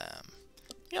for them.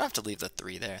 You don't have to leave the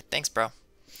 3 there. Thanks, bro.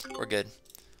 We're good.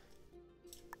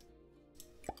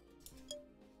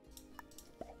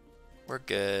 We're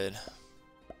good.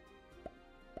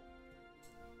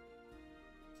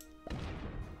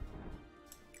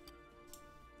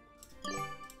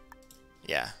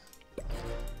 Yeah.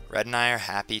 Red and I are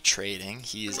happy trading.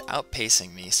 He's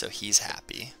outpacing me, so he's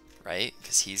happy, right?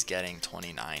 Because he's getting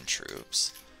 29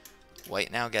 troops.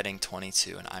 White now getting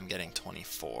 22, and I'm getting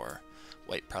 24.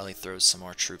 White probably throws some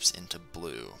more troops into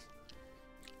blue,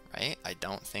 right? I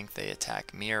don't think they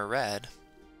attack me or red.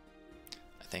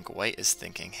 I think white is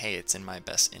thinking, hey, it's in my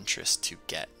best interest to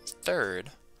get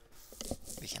third.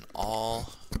 We can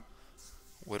all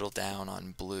whittle down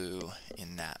on blue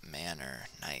in that manner.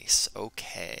 Nice.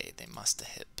 Okay, they must have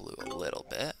hit blue a little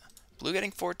bit. Blue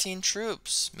getting 14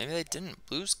 troops. Maybe they didn't.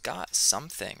 Blue's got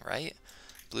something, right?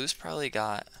 Blue's probably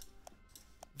got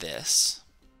this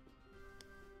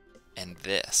and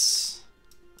this,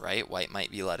 right? White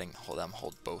might be letting them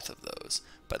hold both of those,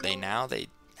 but they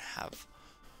have,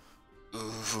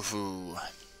 ooh,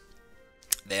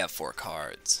 they have 4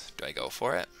 cards. Do I go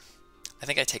for it? I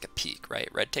think I take a peek, right?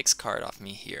 Red takes a card off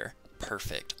me here.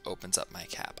 Perfect. Opens up my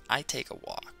cap. I take a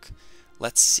walk.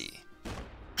 Let's see.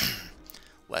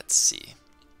 Let's see.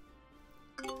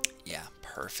 Yeah,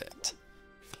 perfect.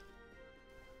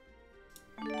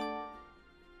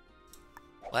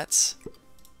 Let's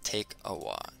take a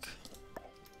walk.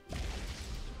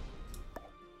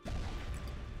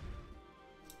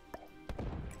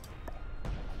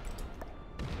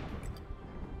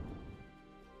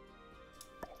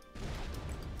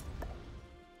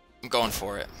 I'm going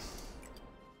for it.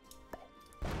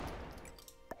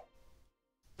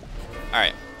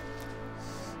 Alright.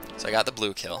 So I got the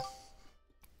blue kill.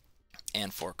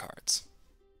 And 4 cards.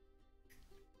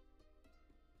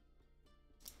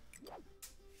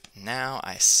 Now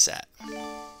I set.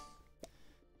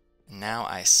 Now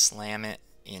I slam it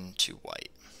into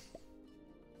white.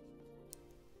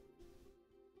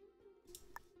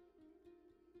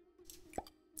 I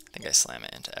think I slam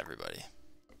it into everybody.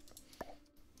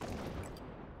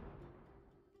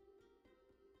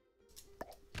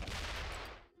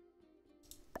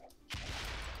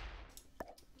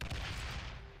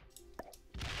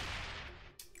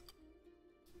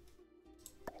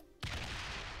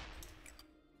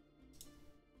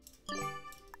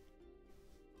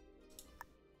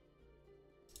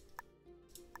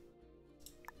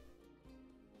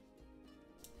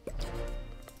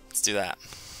 Let's do that.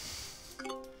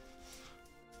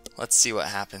 Let's see what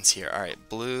happens here. All right,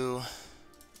 blue,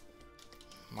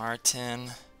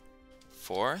 Martin,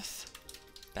 4th,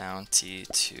 bounty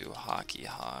to Hockey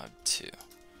Hog 2.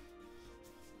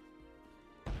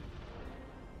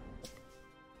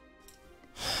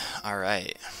 All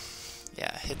right.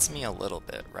 Yeah, it hits me a little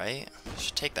bit, right?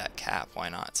 Should take that cap. Why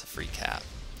not? It's a free cap.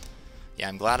 Yeah,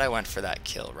 I'm glad I went for that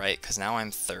kill, right? Because now I'm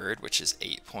 3rd, which is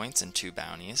 8 points and 2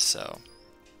 bounties, so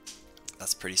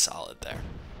that's pretty solid there.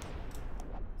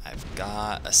 I've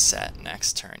got a set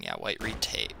next turn. Yeah, white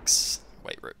retakes.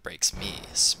 White breaks me.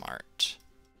 Smart.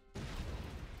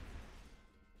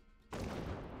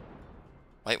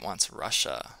 White wants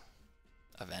Russia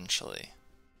eventually.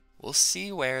 We'll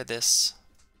see where this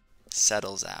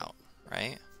settles out,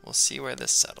 right? We'll see where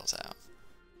this settles out.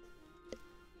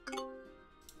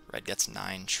 Red gets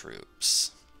 9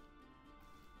 troops.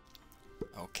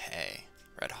 Okay.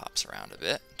 Red hops around a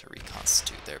bit to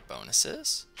reconstitute their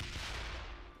bonuses.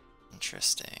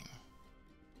 Interesting.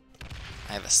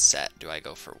 I have a set. Do I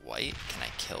go for white? Can I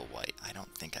kill white? I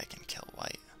don't think I can kill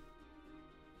white.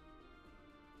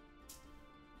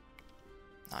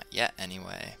 Not yet,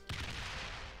 anyway.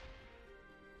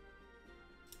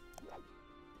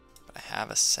 But I have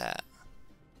a set.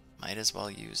 Might as well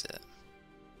use it.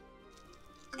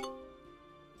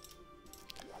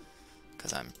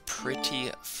 Because I'm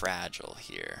pretty fragile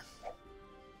here.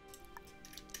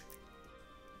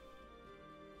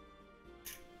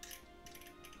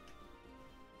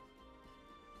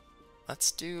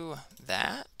 Let's do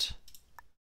that.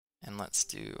 And let's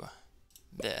do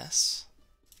this.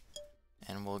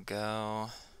 And we'll go...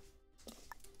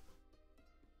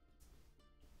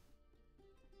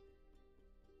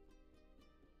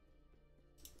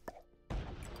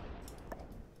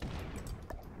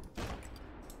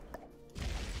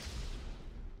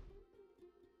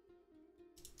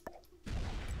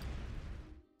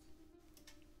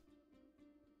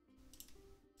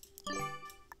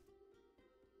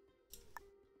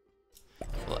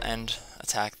 and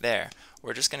attack there.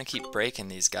 We're just going to keep breaking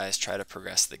these guys, try to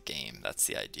progress the game. That's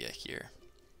the idea here.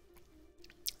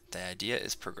 The idea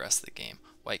is progress the game.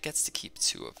 White gets to keep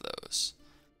 2 of those.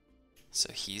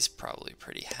 So he's probably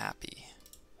pretty happy.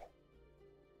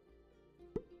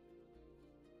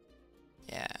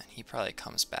 Yeah, he probably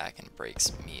comes back and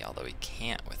breaks me, although he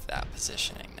can't with that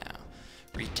positioning now.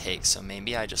 Retake, so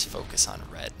maybe I just focus on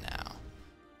red now.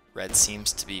 Red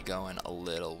seems to be going a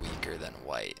little weaker than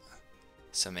white,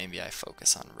 so maybe I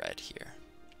focus on red here.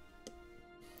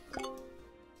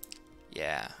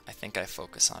 Yeah, I think I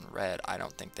focus on red. I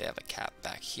don't think they have a cap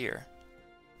back here.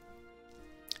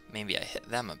 Maybe I hit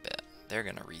them a bit. They're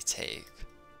gonna retake.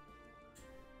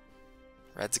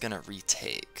 Red's gonna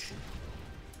retake.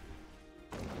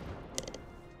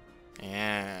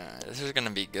 Yeah, this is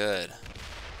gonna be good.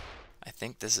 I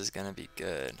think this is gonna be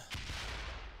good.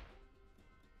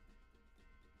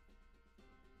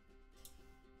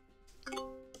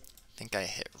 I think I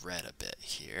hit red a bit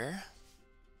here.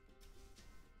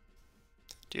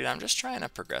 Dude, I'm just trying to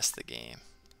progress the game.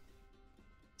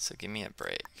 So give me a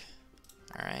break.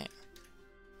 Alright.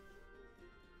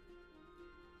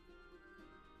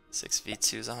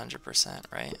 6v2 is 100%,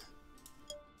 right?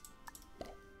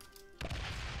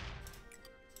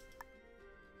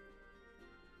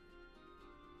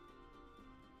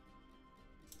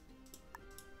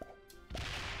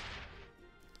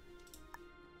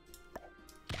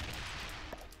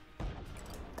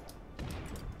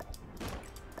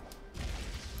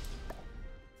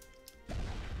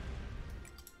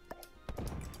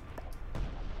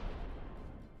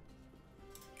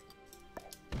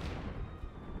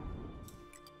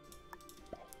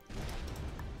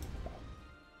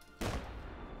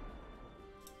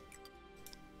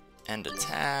 End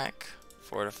attack,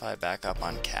 fortify back up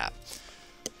on cap.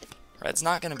 Red's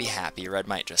not going to be happy. Red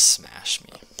might just smash me.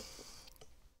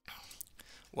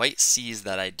 White sees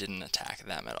that I didn't attack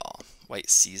them at all. White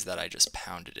sees that I just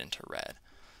pounded into red.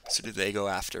 So do they go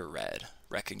after red,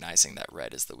 recognizing that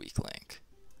red is the weak link?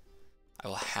 I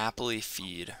will happily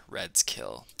feed red's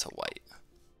kill to white.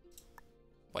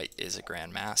 White is a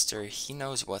grandmaster. He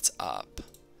knows what's up.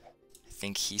 I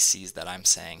think he sees that I'm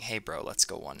saying, hey bro, let's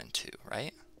go 1 and 2,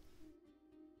 right?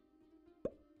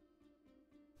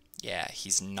 Yeah,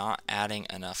 he's not adding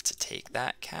enough to take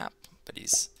that cap, but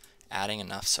he's adding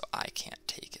enough so I can't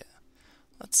take it.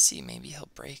 Let's see, maybe he'll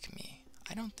break me.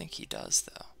 I don't think he does,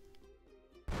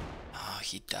 though. Oh,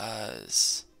 he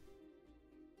does.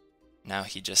 Now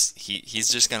he's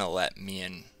just gonna let me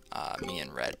and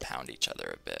red pound each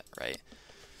other a bit, right?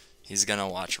 He's gonna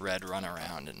watch red run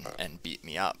around and beat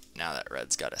me up now that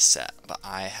red's got a set. But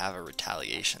I have a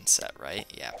retaliation set,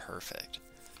 right? Yeah, perfect.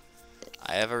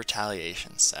 I have a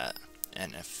retaliation set,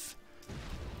 and if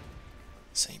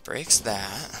so he breaks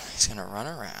that, he's gonna run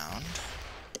around,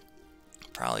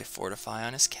 probably fortify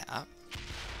on his cap.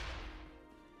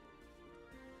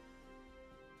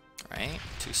 Right?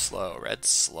 Too slow. Red's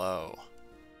slow.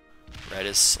 Red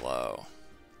is slow.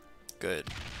 Good.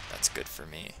 That's good for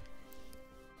me.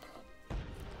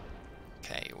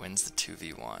 Okay, he wins the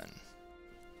 2v1.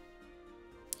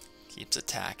 Keeps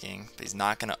attacking, but he's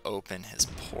not going to open his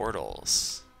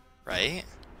portals, right?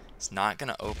 He's not going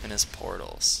to open his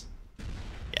portals.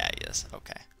 Yeah, he is.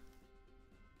 Okay.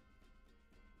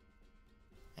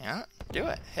 Yeah, do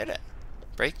it. Hit it.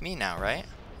 Break me now, right?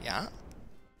 Yeah.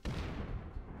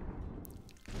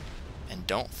 And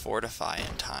don't fortify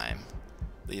in time,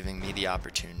 leaving me the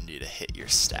opportunity to hit your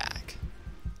stack.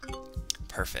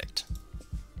 Perfect.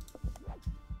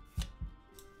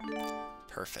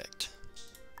 Perfect.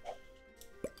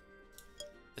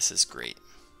 This is great,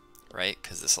 right?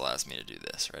 Because this allows me to do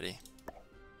this. Ready?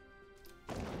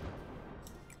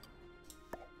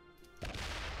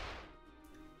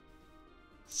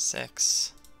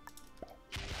 Six.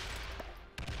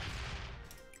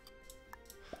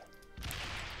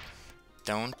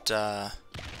 Don't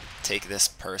take this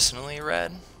personally,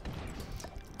 Red.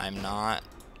 I'm not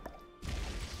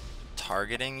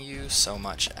targeting you so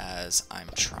much as I'm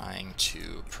trying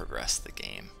to progress the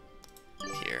game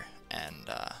here.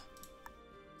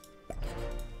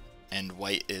 And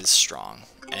white is strong,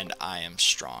 and I am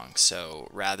strong. So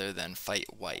rather than fight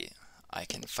white, I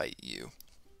can fight you.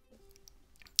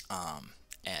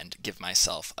 And give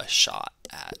myself a shot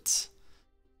at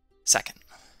second.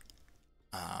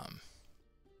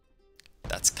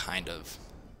 That's kind of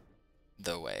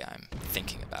the way I'm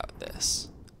thinking about this.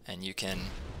 And you can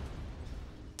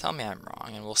tell me I'm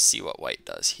wrong, and we'll see what white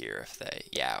does here. If they,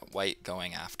 yeah, white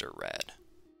going after red.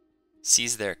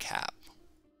 Sees their cap.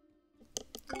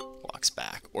 Walks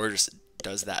back. Or just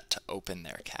does that to open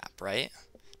their cap, right?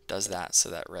 Does that so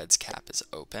that red's cap is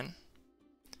open.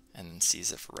 and then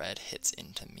sees if red hits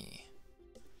into me.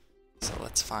 So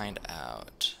let's find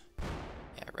out.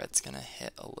 Yeah, red's gonna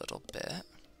hit a little bit.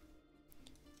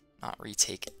 Not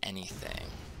retake anything.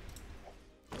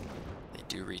 They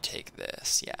do retake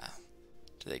this, yeah.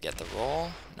 Do they get the roll?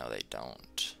 No, they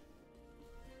don't.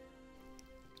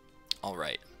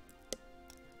 Alright.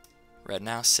 Red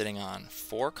now sitting on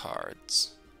 4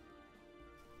 cards.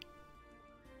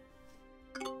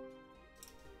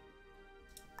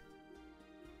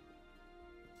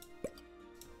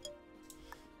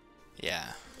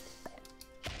 Yeah.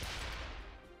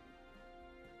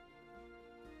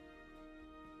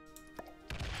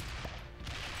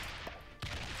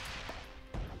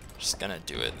 Just gonna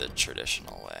do it the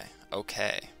traditional way.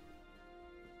 Okay.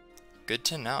 Good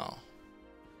to know.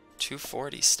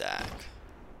 240 stack.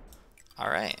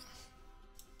 Alright.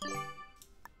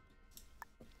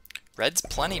 Red's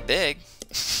plenty big.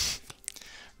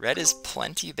 Red is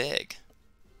plenty big.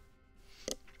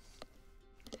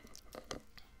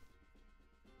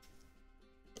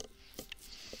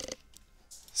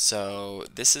 So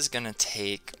this is gonna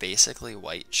take basically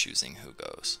white choosing who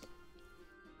goes.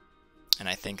 And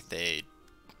I think they...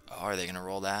 Oh, are they gonna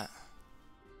roll that?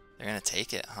 They're gonna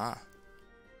take it, huh?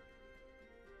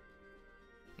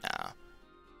 No.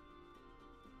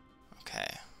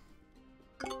 Okay.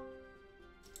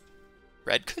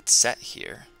 Red could set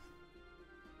here.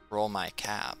 Roll my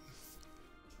cap.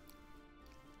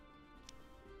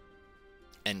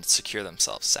 And secure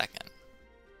themselves second.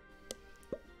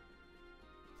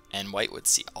 And white would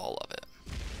see all of it.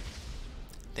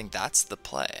 I think that's the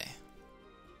play.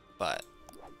 But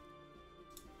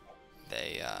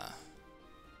they yeah,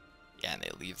 and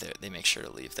they make sure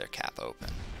to leave their cap open.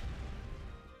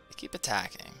 They keep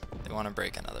attacking. They want to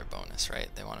break another bonus, right?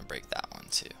 They want to break that one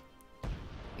too.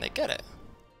 And they get it.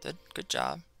 Good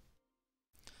job.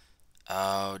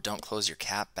 Oh, don't close your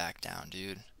cap back down,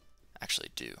 dude. Actually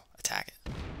do. Attack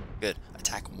it. Good.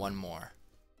 Attack one more.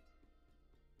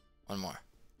 One more.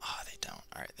 Oh, they don't.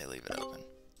 Alright, they leave it open.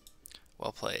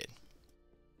 Well played.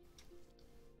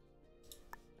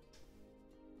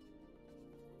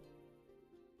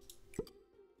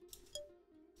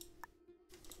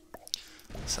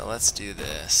 So let's do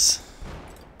this.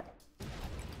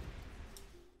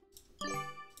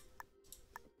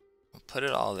 We'll put it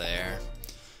all there.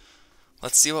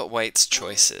 Let's see what white's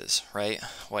choice is, right?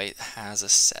 White has a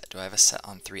set. Do I have a set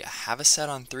on 3? I have a set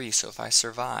on 3, so if I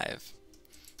survive,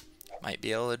 might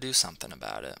be able to do something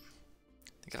about it.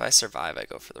 I think if I survive, I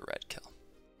go for the red kill.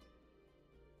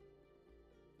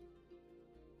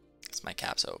 Because my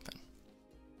cap's open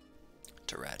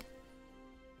to red.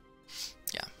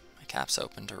 Yeah, my cap's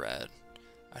open to red.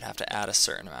 I'd have to add a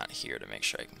certain amount here to make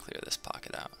sure I can clear this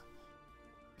pocket out.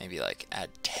 Maybe like add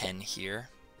 10 here.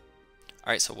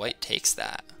 Alright, so white takes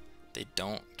that. They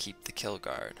don't keep the kill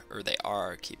guard, or they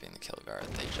are keeping the kill guard.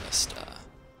 They just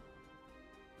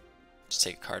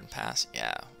take a card and pass.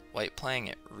 Yeah, white playing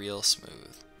it real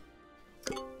smooth.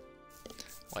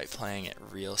 White playing it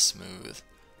real smooth.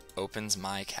 Opens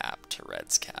my cap to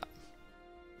red's cap.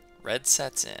 Red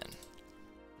sets in.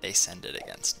 They send it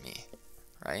against me,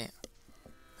 right?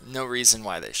 No reason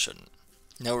why they shouldn't.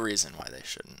 No reason why they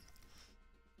shouldn't.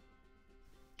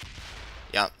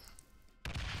 Yep.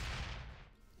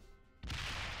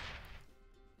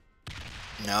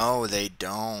 No, they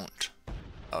don't.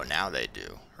 Oh, now they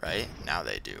do, right? Now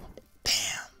they do.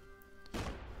 Bam.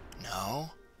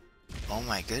 No? Oh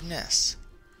my goodness.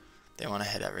 They want to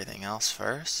hit everything else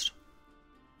first?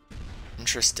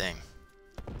 Interesting.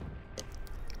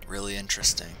 Really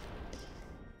interesting.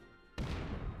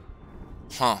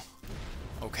 Huh.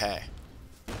 Okay.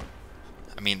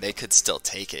 I mean, they could still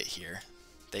take it here.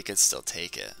 They could still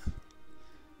take it.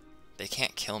 They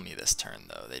can't kill me this turn,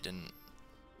 though. They didn't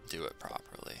do it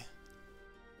properly.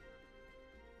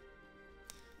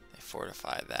 They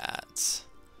fortify that.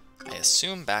 I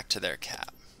assume back to their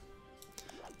cap.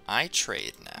 I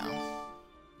trade now.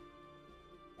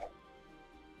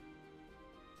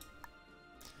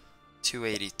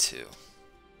 $282.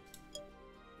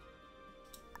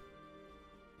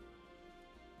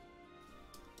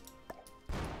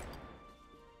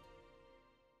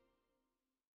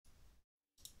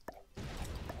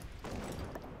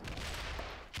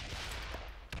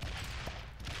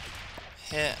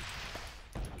 Hit.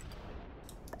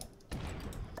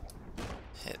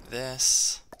 Hit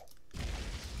this.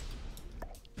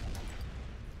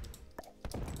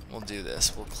 We'll do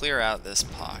this. We'll clear out this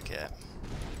pocket.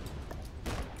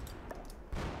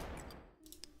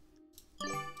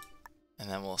 And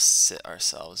then we'll sit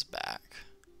ourselves back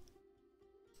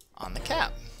on the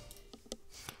cap.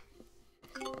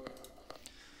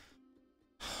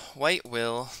 white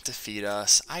will defeat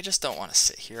us. I just don't want to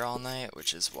sit here all night,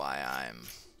 which is why I'm,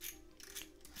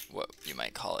 what you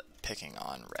might call it, picking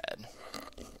on red.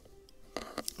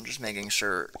 I'm just making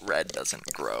sure red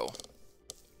doesn't grow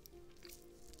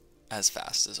as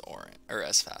fast as orange, or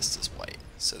as fast as white,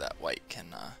 so that white can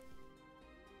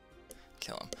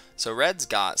kill him. So red's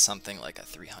got something like a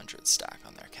 300 stack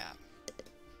on their cap.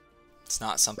 It's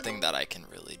not something that I can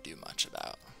really do much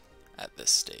about at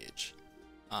this stage.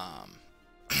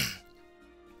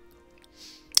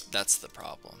 That's the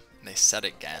problem. They set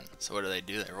again. So what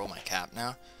do? They roll my cap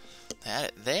now? They had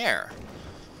it there.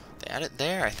 They had it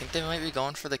there. I think they might be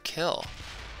going for the kill.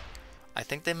 I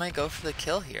think they might go for the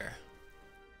kill here.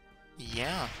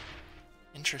 Yeah.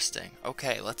 Interesting.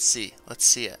 Okay, let's see. Let's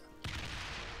see it.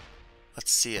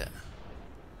 Let's see it.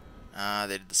 They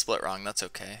did the split wrong. That's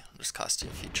okay. I'll just cost you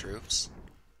a few troops.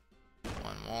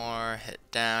 One more. Hit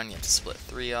down. You have to split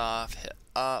 3 off. Hit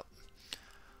up.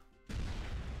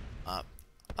 Up.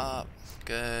 Up.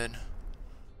 Good.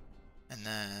 And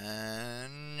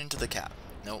then into the cap.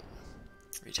 Nope.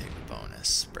 Retake the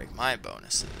bonus. Break my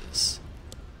bonuses.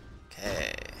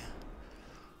 Okay.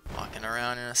 Walking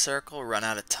around in a circle. Run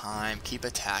out of time. Keep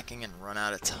attacking and run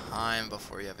out of time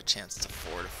before you have a chance to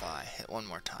fortify. Hit one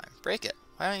more time. Break it.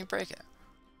 Why don't you break it?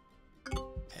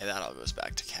 Okay, that all goes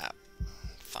back to cap.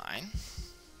 Fine.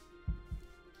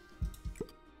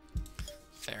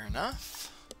 Fair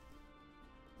enough.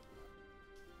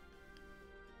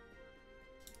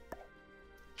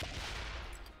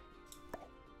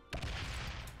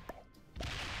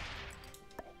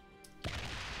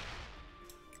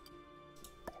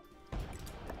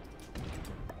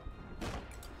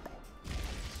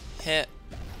 Hit.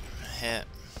 Hit.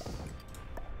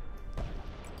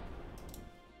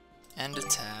 End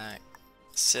attack.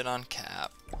 Sit on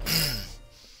cap.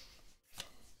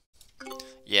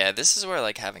 Yeah, this is where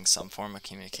like having some form of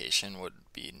communication would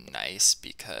be nice,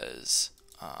 because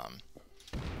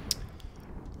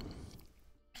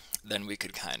then we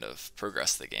could kind of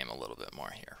progress the game a little bit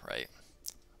more here, right?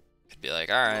 Could be like,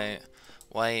 alright,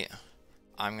 white,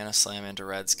 I'm gonna slam into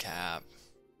red's cap.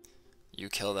 You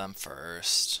kill them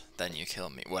first, then you kill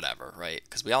me, whatever, right?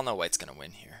 Because we all know white's gonna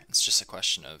win here. It's just a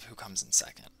question of who comes in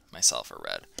second, myself or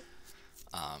red.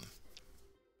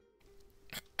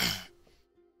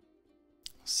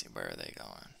 Let's see, where are they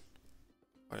going?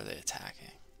 What are they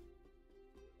attacking?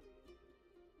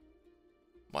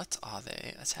 What are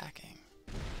they attacking?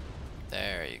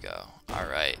 There you go.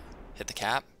 Alright. Hit the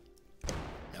cap?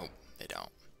 Nope, they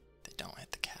don't. They don't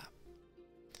hit the cap.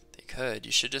 They could.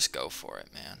 You should just go for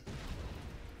it, man.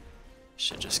 You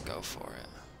should just go for it.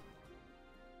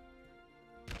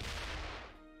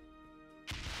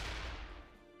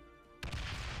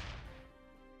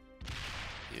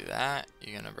 Do that.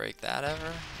 You gonna break that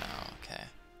ever? No, okay.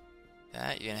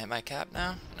 That, you gonna hit my cap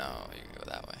now? No, you can go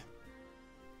that way.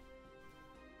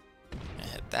 You're gonna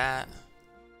hit that.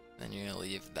 Then you're gonna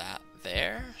leave that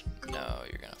there? No,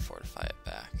 you're gonna fortify it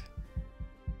back.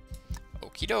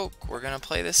 Okie doke, we're gonna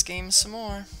play this game some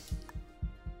more.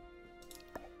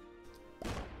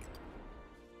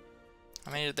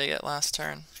 How many did they get last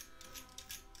turn?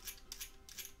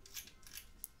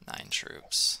 9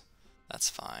 troops. That's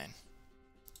fine.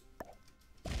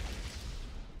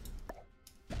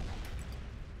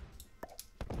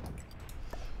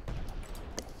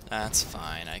 That's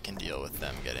fine, I can deal with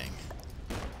them getting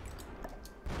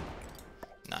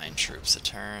 9 troops a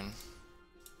turn.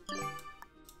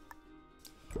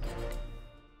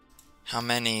 How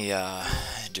many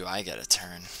do I get a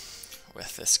turn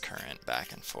with this current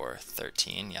back and forth?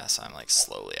 13, yes, I'm like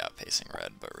slowly outpacing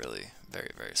red, but really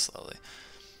very, very slowly.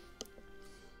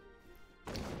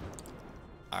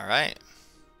 Alright.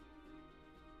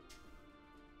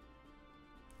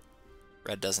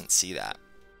 Red doesn't see that.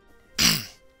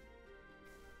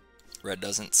 Red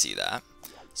doesn't see that,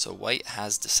 so white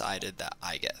has decided that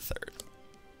I get third.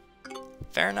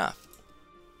 Fair enough.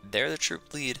 They're the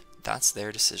troop lead. That's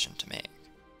their decision to make.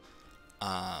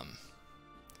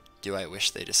 Do I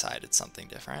wish they decided something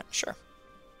different? Sure.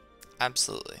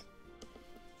 Absolutely.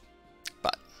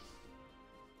 But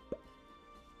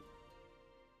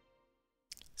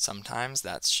sometimes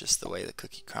that's just the way the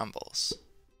cookie crumbles.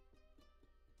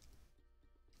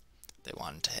 They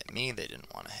wanted to hit me, they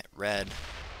didn't want to hit red.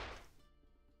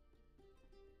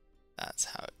 That's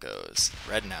how it goes.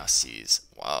 Red now sees,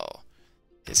 whoa,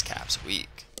 his cap's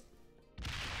weak.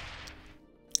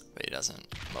 But he doesn't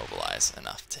mobilize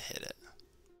enough to hit it.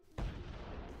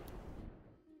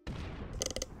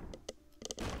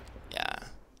 Yeah,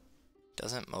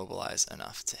 doesn't mobilize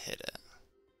enough to hit it.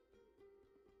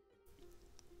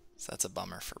 So that's a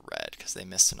bummer for red, because they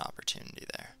missed an opportunity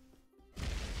there.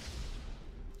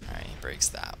 breaks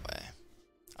that way.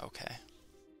 Okay.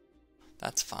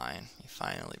 That's fine. He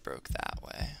finally broke that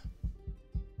way.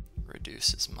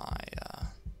 Reduces my,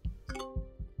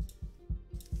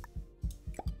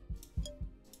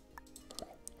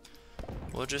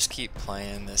 we'll just keep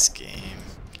playing this game.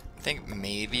 I think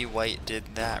maybe white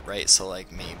did that, right? So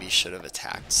like maybe should have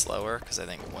attacked slower, because I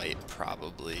think white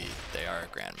probably, they are a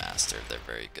grandmaster. They're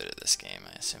very good at this game,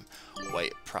 I assume.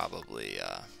 White probably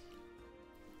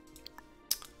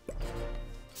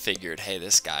figured, hey,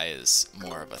 this guy is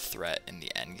more of a threat in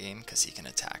the end game because he can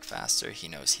attack faster. He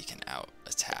knows he can out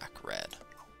attack red,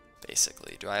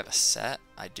 basically. Do I have a set?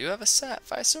 I do have a set.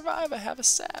 If I survive, I have a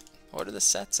set. What are the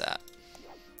sets at?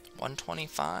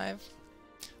 125?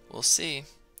 We'll see.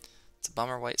 It's a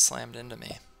bummer white slammed into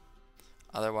me.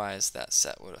 Otherwise, that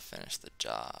set would have finished the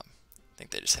job. I think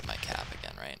they just hit my cap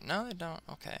again, right? No, they don't.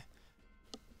 Okay.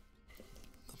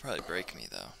 They'll probably break me,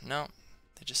 though. No,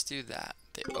 they just do that.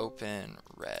 They open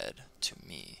red to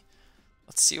me.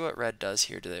 Let's see what red does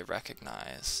here. Do they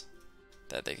recognize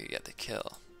that they could get the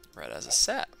kill? Red has a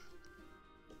set.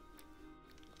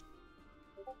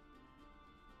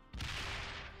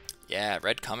 Yeah,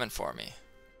 red coming for me.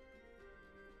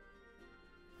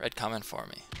 Red coming for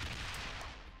me.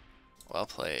 Well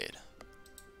played.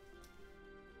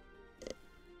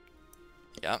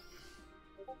 Yep.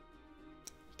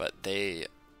 But they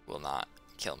will not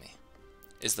kill me,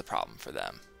 is the problem for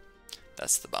them.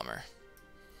 That's the bummer.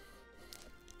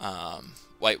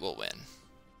 White will win.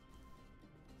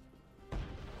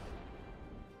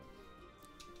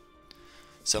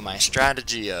 So my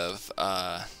strategy of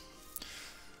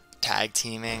tag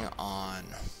teaming on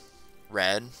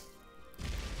red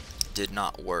did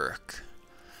not work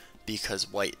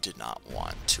because white did not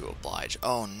want to oblige.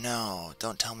 Oh no,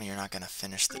 don't tell me you're not gonna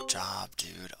finish the job,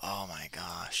 dude. Oh my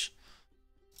gosh.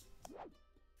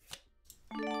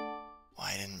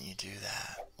 Why didn't you do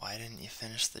that? Why didn't you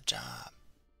finish the job?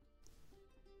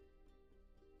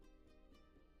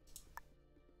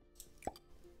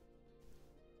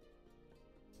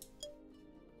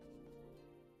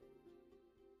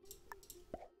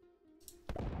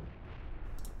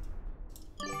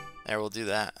 There, we'll do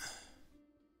that.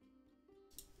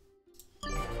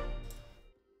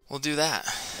 We'll do that.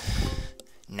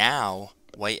 Now,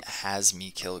 white has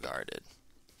me kill guarded.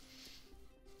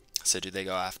 So do they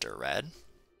go after red?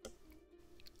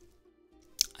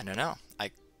 I don't know.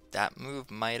 That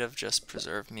move might have just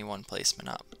preserved me one placement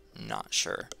up. Not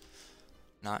sure.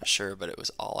 Not sure, but it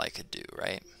was all I could do,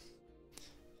 right?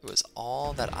 It was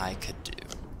all that I could do.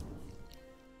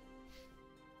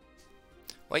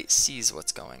 White sees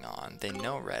what's going on. They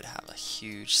know red have a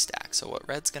huge stack. So what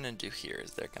red's going to do here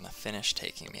is they're going to finish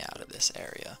taking me out of this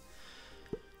area.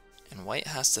 And white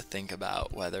has to think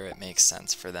about whether it makes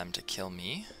sense for them to kill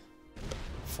me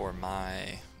for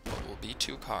my, what will be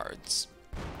 2 cards,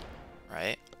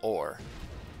 right? Or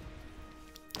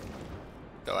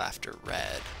go after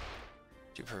red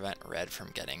to prevent red from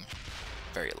getting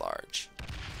very large.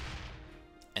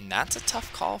 And that's a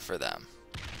tough call for them.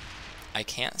 I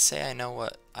can't say I know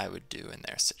what I would do in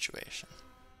their situation.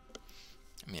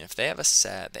 I mean, if they have a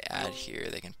set, they add here,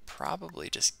 they can probably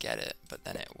just get it, but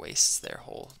then it wastes their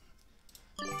whole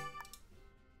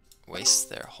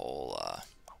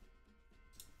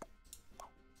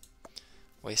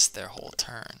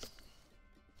turn.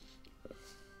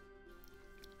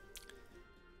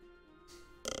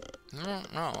 I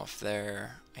don't know if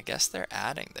they're, I guess they're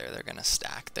adding there. They're going to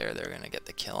stack there. They're going to get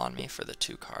the kill on me for the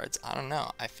 2 cards. I don't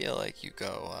know. I feel like you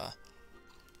go,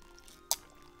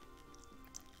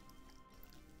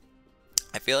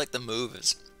 I feel like the move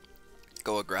is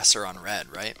go aggressor on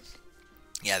red, right?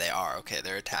 Yeah, they are. Okay,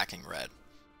 they're attacking red.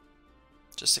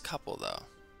 Just a couple, though.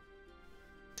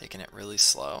 Taking it really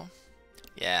slow.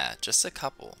 Yeah, just a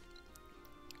couple.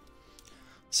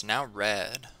 So now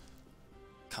red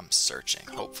comes searching.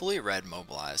 Hopefully red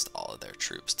mobilized all of their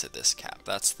troops to this cap.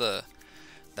 That's the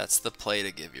play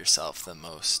to give yourself the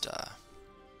most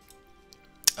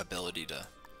ability to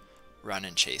run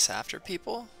and chase after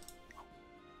people.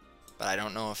 But I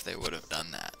don't know if they would have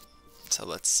done that. So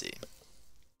let's see.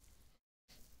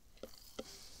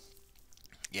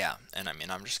 Yeah, and I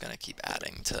mean, I'm just going to keep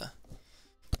adding to...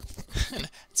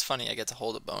 It's funny, I get to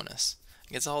hold a bonus.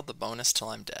 I get to hold the bonus till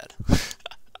I'm dead.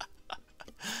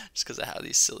 Just because of how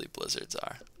these silly blizzards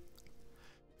are.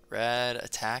 Red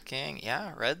attacking.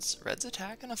 Yeah, red's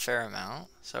attacking a fair amount.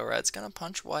 So red's going to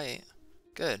punch white.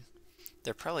 Good.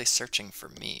 They're probably searching for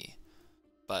me.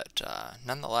 But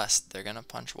nonetheless, they're going to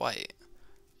punch white.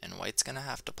 And white's going to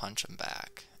have to punch them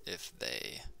back if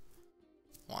they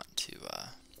want to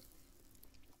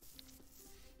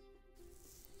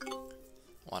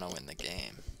win the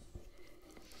game.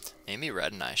 Maybe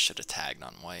red and I should have tagged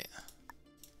on white.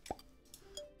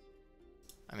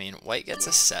 I mean, white gets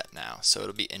a set now, so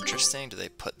it'll be interesting. Do they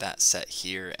put that set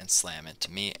here and slam into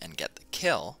me and get the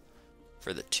kill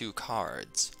for the 2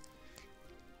 cards?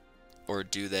 Or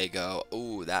do they go,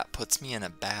 ooh, that puts me in a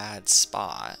bad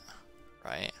spot,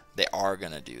 right? They are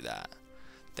going to do that.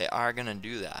 They are going to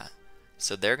do that.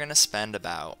 So they're going to spend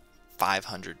about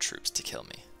 500 troops to kill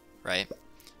me, right?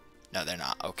 No, they're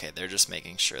not. Okay, they're just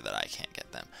making sure that I can't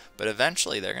get them. But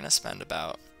eventually they're going to spend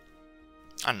about,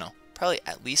 I don't know, probably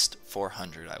at least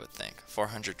 400, I would think.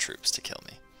 400 troops to kill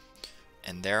me.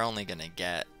 And they're only going to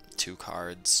get 2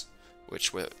 cards,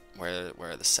 which where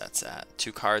are the sets at?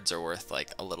 2 cards are worth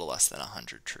like a little less than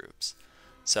 100 troops.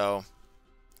 So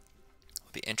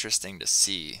it'll be interesting to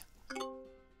see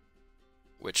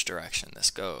which direction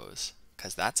this goes,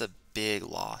 because that's a big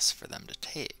loss for them to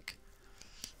take.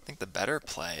 I think the better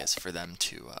play is for them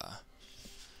to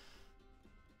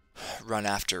run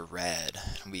after red,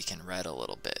 weaken red a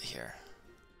little bit here.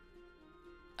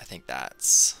 I think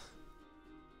that's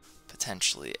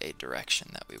potentially a direction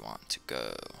that we want to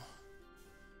go.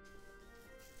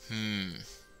 And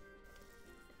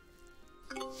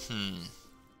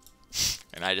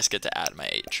I just get to add my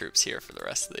 8 troops here for the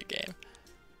rest of the game.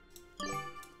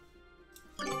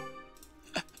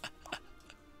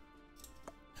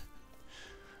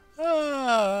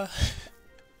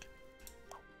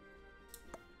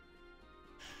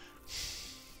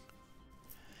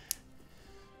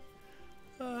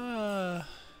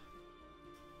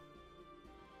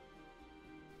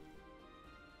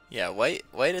 Yeah, white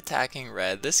attacking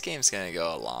red. This game's gonna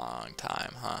go a long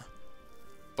time, huh?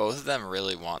 Both of them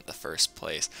really want the first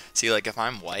place. See, like if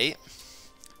I'm white,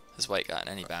 has white gotten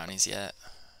any bounties yet?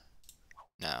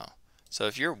 No. So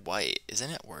if you're white,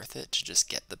 isn't it worth it to just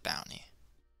get the bounty?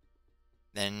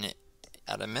 Then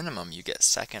at a minimum you get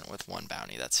second with 1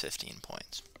 bounty. That's 15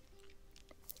 points.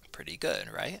 Pretty good,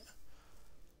 right?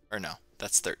 Or no,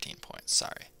 that's 13 points,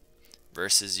 sorry.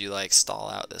 Versus you like stall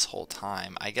out this whole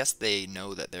time. I guess they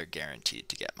know that they're guaranteed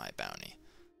to get my bounty.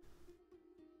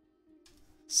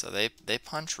 So they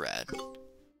punch red.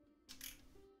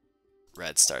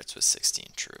 Red starts with 16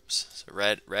 troops. So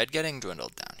red getting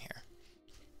dwindled down here.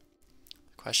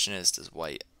 The question is, does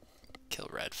white kill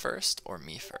red first or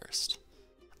me first?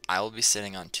 I will be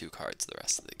sitting on 2 cards the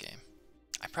rest of the game.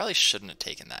 I probably shouldn't have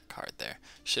taken that card there.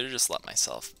 Should have just let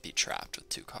myself be trapped with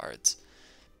 2 cards,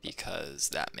 because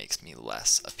that makes me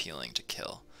less appealing to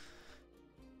kill.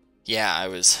 Yeah,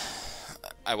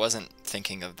 I wasn't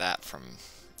thinking of that from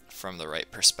the right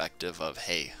perspective of,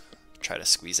 hey, try to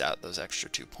squeeze out those extra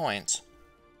 2 points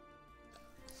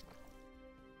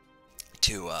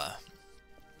to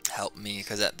help me,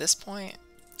 because at this point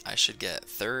I should get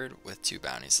 3rd with 2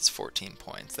 bounties. It's 14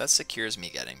 points. That secures me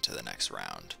getting to the next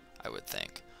round, I would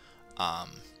think.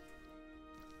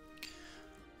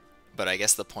 But I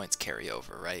guess the points carry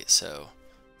over, right? So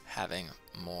having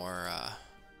more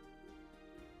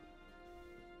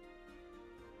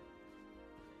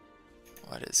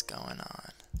what is going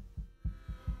on?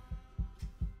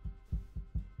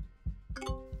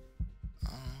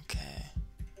 Okay,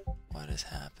 what is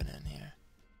happening here?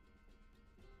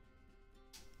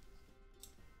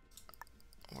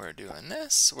 We're doing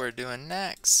this, we're doing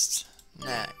next,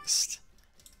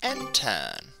 end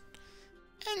turn,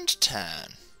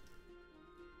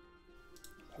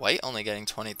 White only getting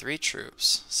 23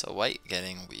 troops, so white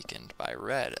getting weakened by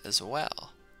red as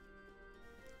well.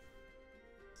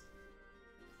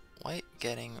 White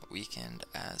getting weakened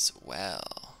as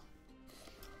well.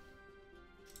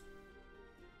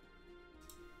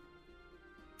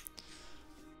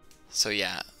 So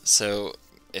yeah, so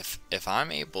if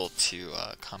I'm able to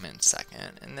come in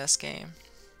second in this game,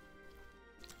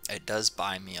 it does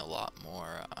buy me a lot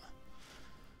more.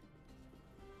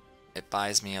 It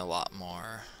buys me a lot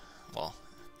more. Well,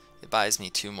 it buys me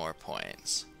 2 more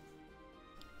points,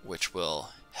 which will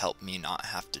help me not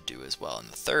have to do as well in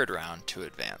the 3rd round to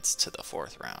advance to the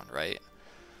 4th round, right?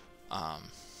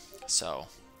 So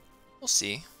we'll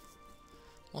see.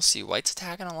 We'll see. White's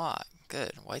attacking a lot.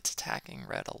 Good. White's attacking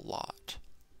red a lot.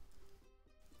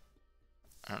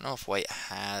 I don't know if white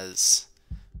has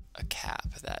a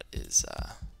cap that is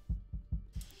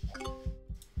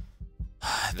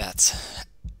that's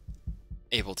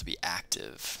able to be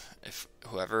active. If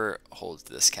whoever holds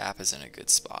this cap is in a good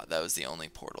spot. That was the only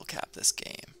portal cap this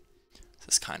game.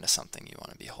 This is kind of something you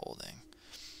want to be holding.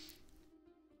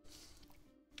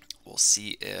 We'll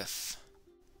see if,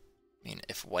 I mean,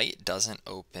 if white doesn't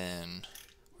open,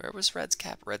 where was red's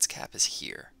cap? Red's cap is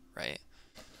here, right?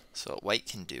 So what white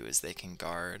can do is they can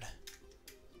guard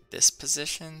this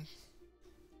position,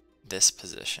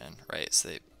 right? So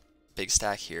big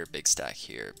stack here, big stack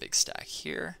here, big stack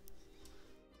here,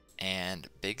 and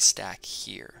big stack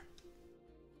here.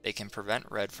 They can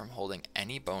prevent red from holding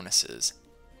any bonuses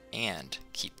and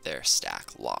keep their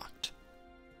stack locked,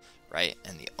 right?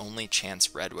 And the only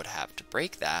chance red would have to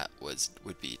break that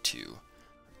would be to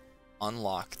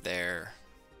unlock their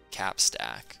cap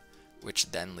stack, which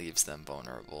then leaves them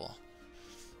vulnerable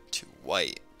to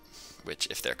white, which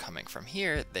if they're coming from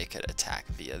here, they could attack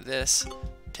via this,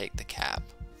 take the cap,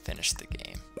 finish the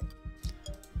game.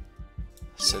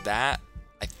 So that,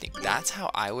 I think that's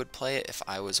how I would play it if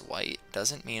I was white.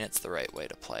 Doesn't mean it's the right way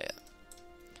to play it.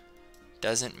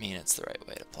 Doesn't mean it's the right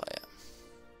way to play it.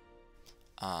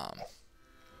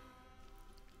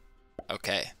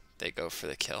 Okay, they go for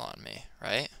the kill on me,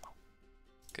 right?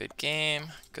 Good game,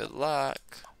 good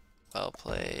luck, well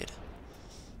played.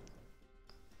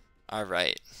 All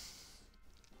right.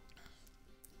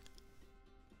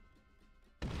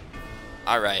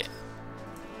 All right.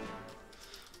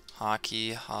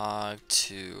 Hockey Hog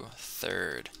to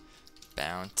third.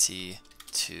 Bounty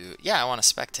to... Yeah, I want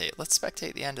to spectate. Let's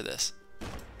spectate the end of this.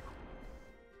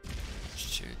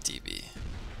 Shoot DB.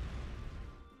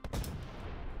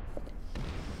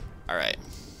 Alright.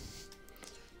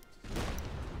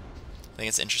 I think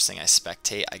it's interesting I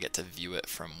spectate. I get to view it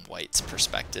from white's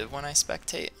perspective when I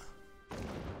spectate.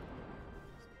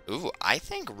 Ooh, I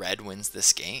think red wins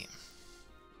this game.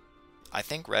 I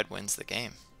think red wins the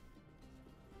game.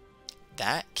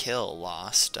 That kill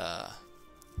lost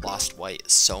white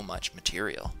so much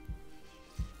material.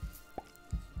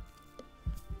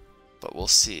 But we'll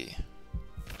see.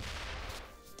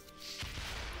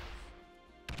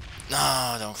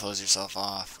 No, don't close yourself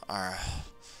off. Alright.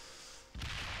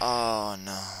 Oh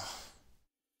no.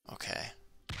 Okay.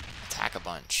 Attack a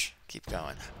bunch. Keep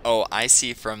going. Oh, I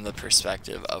see from the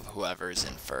perspective of whoever's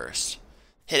in first.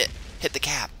 Hit it. Hit the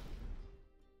cap.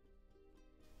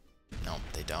 Nope,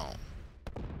 they don't.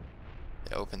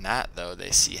 They open that though, they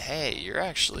see, hey, you're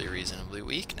actually reasonably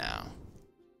weak now.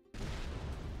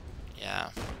 Yeah.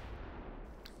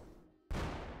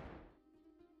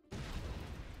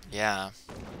 Yeah.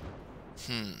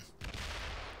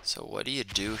 So what do you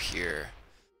do here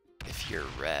if you're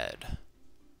red?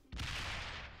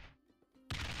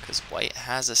 Because white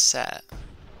has a set.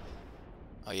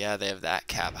 Oh yeah, they have that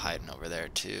cap hiding over there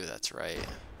too, that's right.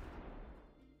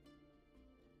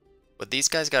 But these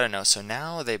guys gotta know, so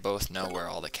now they both know where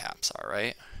all the caps are,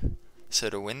 right?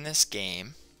 So to win this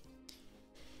game,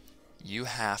 you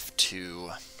have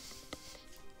to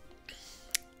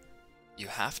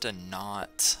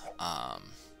not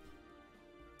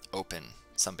open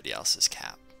somebody else's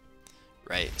cap,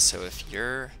 right? So if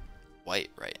you're white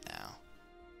right now,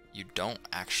 you don't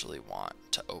actually want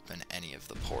to open any of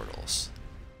the portals.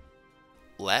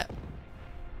 Let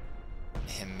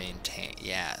him maintain.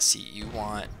 Yeah, see, you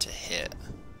want to hit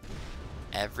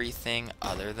everything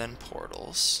other than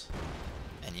portals,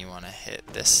 and you want to hit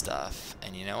this stuff,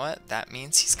 and you know what? That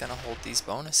means he's gonna hold these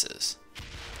bonuses,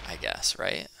 I guess,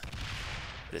 right?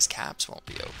 But his caps won't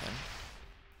be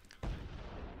open.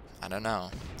 I don't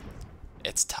know.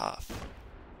 It's tough.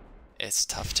 It's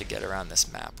tough to get around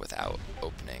this map without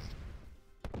opening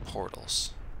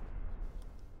portals.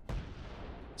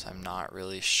 So I'm not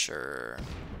really sure.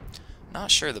 Not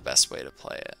sure the best way to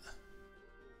play it.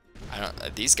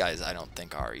 These guys I don't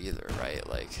think are either, right?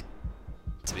 Like,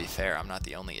 to be fair, I'm not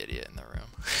the only idiot in the room.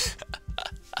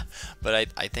 But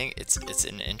I think it's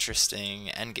an interesting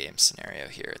endgame scenario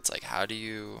here. It's like, how do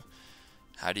you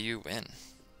win?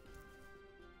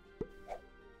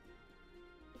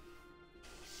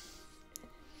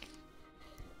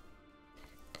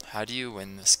 How do you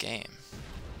win this game?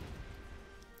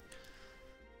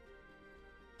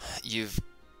 You've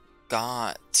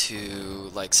got to,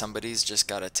 like, somebody's just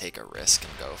got to take a risk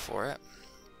and go for it.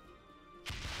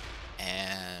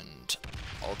 And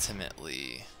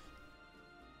ultimately,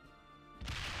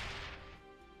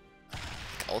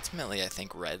 I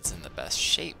think red's in the best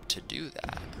shape to do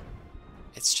that.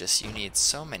 It's just you need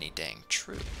so many dang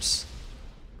troops,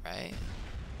 right?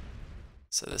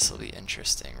 So this will be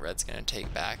interesting. Red's going to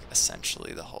take back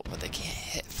essentially the whole, but they can't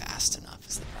hit fast enough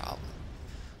is the problem.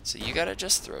 So you got to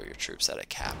just throw your troops at a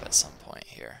cap at some point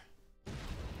here.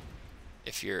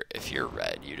 If you're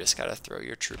red, you just got to throw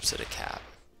your troops at a cap.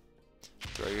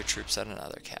 Throw your troops at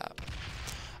another cap.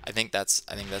 I think that's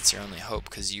your only hope,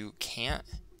 because you can't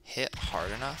hit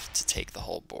hard enough to take the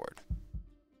whole board.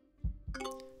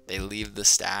 They leave the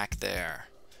stack there.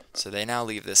 So they now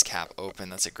leave this cap open.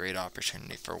 That's a great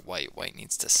opportunity for white. White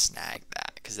needs to snag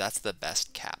that, because that's the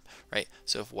best cap, right?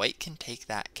 So if white can take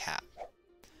that cap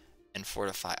and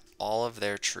fortify all of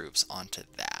their troops onto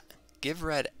that, Give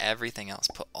red everything else.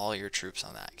 Put all your troops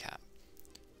on that cap.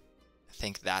 I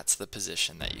think that's the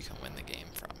position that you can win the game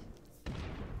from.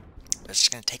 But it's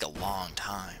just going to take a long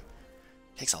time.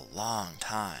 It takes a long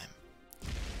time.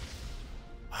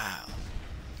 Wow.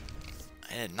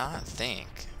 I did not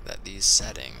think that these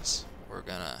settings were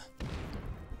gonna...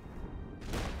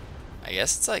 I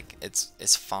guess it's like,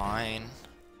 it's fine.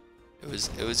 It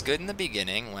was good in the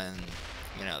beginning when,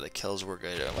 you know, the kills were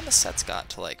good. When the sets got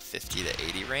to like 50 to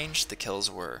 80 range, the kills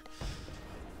were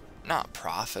not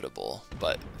profitable,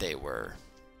 but they were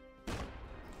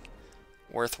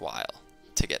worthwhile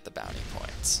to get the bounty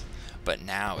points. But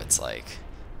now it's like,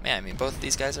 man, I mean, both of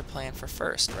these guys are playing for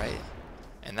first, right?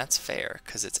 And that's fair,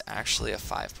 because it's actually a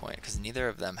 5-point, because neither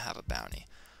of them have a bounty.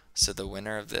 So the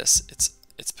winner of this,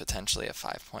 it's potentially a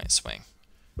 5-point swing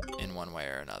in one way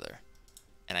or another.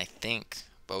 And I think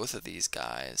both of these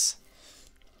guys,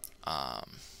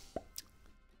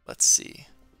 let's see.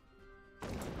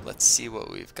 Let's see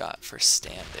what we've got for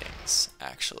standings,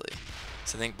 actually.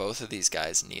 So I think both of these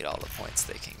guys need all the points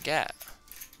they can get.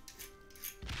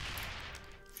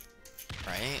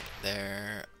 Right?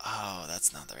 They're... Oh,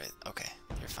 that's not the right... Okay,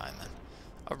 you're fine then.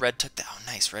 Oh, red took that... Oh,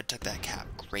 nice. Red took that cap.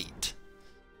 Great.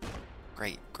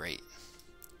 Great, great.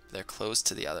 They're close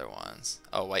to the other ones.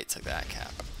 Oh, white took that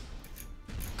cap.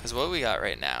 Because what we got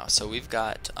right now... So we've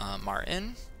got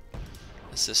Martin.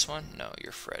 Is this one? No,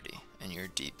 you're Freddy. And you're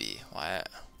DB. Why?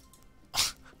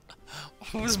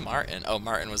 Who's Martin? Oh,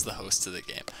 Martin was the host of the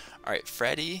game. Alright,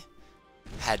 Freddy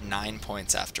had 9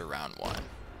 points after round 1.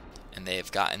 And they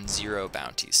have gotten 0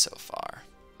 bounties so far.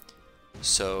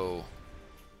 So,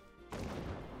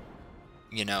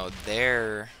 you know,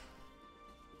 they're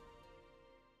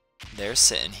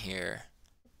sitting here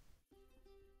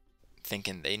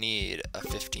thinking they need a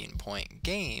 15-point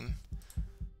game.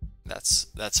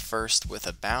 That's first with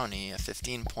a bounty. A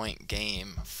 15-point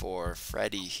game for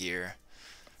Freddy here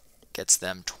gets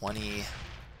them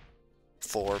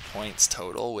 24 points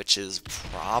total, which is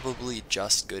probably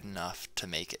just good enough to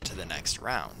make it to the next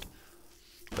round.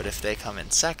 But if they come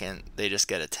in second, they just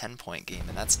get a 10-point game,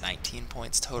 and that's 19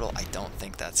 points total. I don't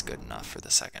think that's good enough for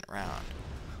the second round.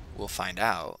 We'll find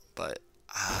out, but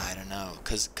I don't know,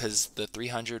 because the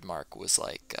 300 mark was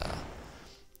like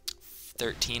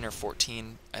 13 or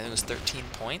 14, I think it was 13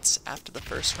 points after the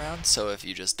first round. So if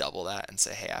you just double that and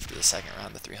say, hey, after the second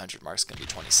round, the 300 mark's going to be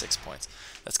 26 points,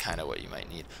 that's kind of what you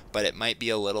might need. But it might be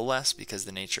a little less because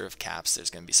the nature of caps, there's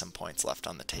going to be some points left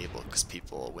on the table because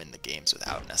people will win the games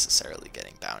without necessarily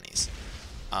getting bounties.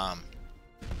 And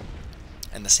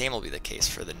the same will be the case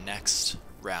for the next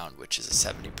round, which is a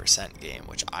 70% game,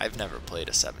 which I've never played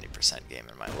a 70% game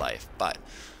in my life, but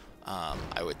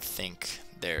I would think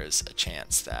there's a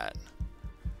chance that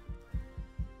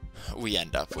we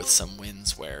end up with some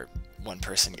wins where one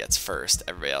person gets first,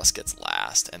 everybody else gets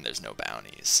last, and there's no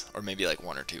bounties. Or maybe like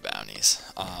 1 or 2 bounties.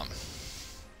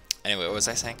 Anyway, what was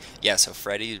I saying? Yeah, so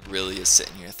Freddy really is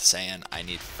sitting here saying, I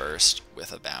need first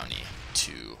with a bounty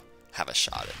to have a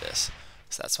shot at this.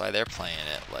 So that's why they're playing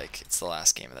it like it's the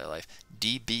last game of their life.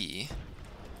 DB,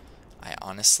 I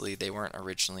honestly, they weren't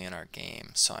originally in our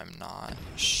game, so I'm not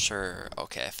sure.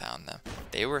 Okay, I found them.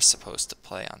 They were supposed to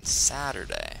play on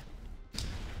Saturday.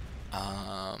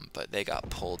 But they got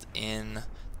pulled in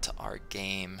to our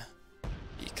game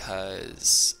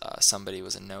because somebody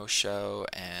was a no-show,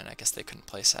 and I guess they couldn't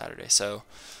play Saturday. So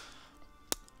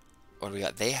what do we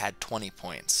got? They had 20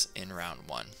 points in round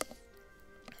 1.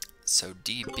 So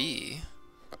DB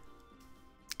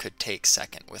could take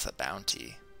second with a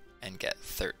bounty and get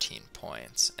 13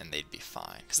 points, and they'd be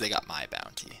fine because they got my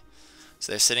bounty.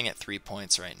 So they're sitting at 3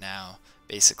 points right now.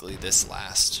 Basically, this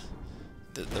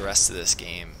the rest of this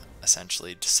game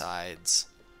essentially decides,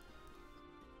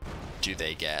 do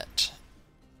they get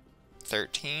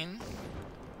 13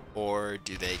 or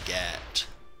do they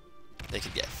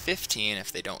could get 15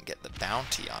 if they don't get the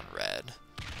bounty on red,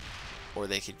 or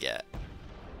they could get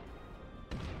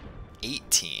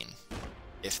 18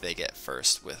 if they get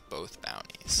first with both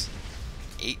bounties.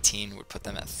 18 would put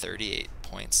them at 38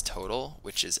 points total,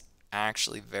 which is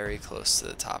actually very close to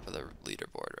the top of the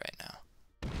leaderboard right now.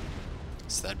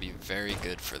 So that'd be very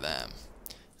good for them.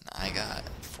 And I got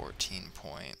 14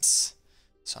 points.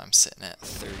 So I'm sitting at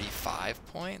 35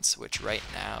 points, which right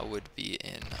now would be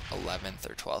in 11th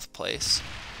or 12th place.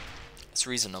 It's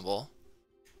reasonable.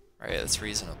 Right, that's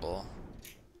reasonable.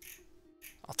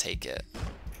 I'll take it.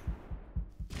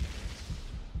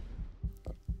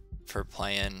 For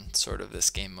playing sort of this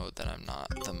game mode that I'm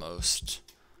not the most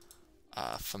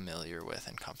familiar with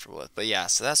and comfortable with. But yeah,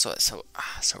 so that's what, so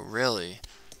really...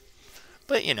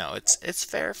 But, you know, it's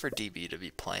fair for DB to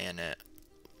be playing it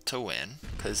to win,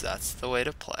 because that's the way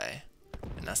to play.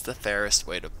 And that's the fairest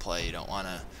way to play. You don't want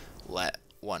to let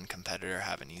one competitor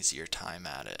have an easier time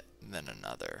at it than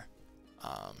another.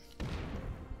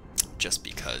 Just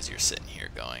because you're sitting here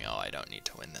going, oh, I don't need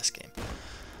to win this game.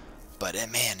 But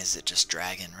man, is it just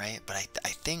dragon, right? But I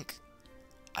think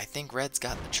Red's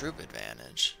got the troop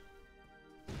advantage.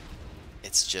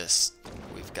 It's just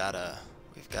we've gotta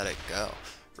go.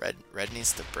 Red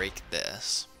needs to break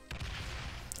this.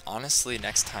 Honestly,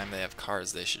 next time they have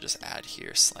cards, they should just add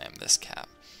here, slam this cap.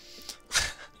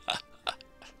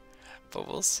 But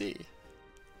we'll see.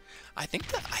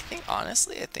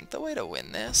 Honestly, I think the way to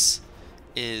win this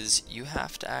is you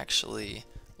have to actually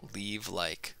leave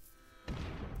like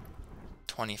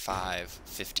 25,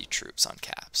 50 troops on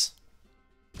caps.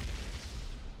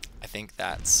 I think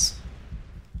that's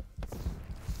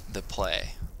the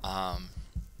play.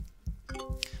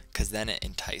 Because then it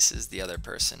entices the other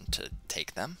person to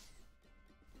take them.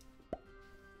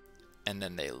 And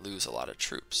then they lose a lot of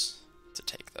troops to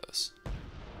take those.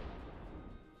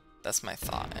 That's my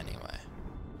thought anyway.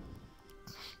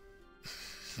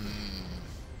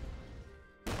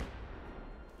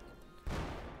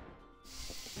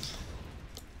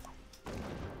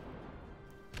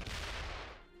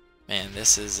 Man,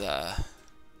 this is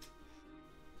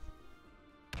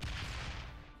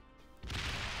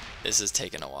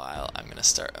taking a while. I'm gonna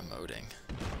start emoting.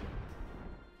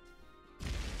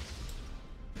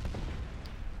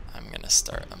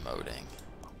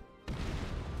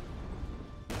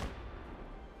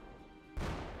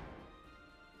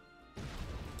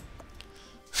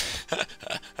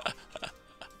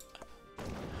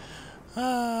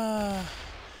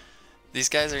 These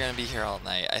guys are gonna be here all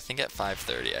night. I think at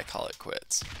 5:30 I call it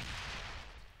quits.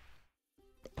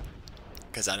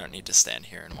 Because I don't need to stand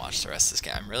here and watch the rest of this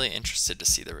game. I'm really interested to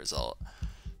see the result.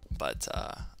 But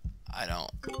I don't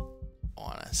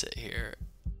want to sit here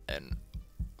and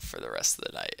for the rest of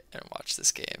the night and watch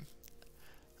this game.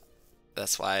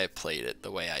 That's why I played it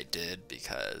the way I did,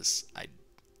 because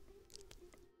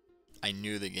I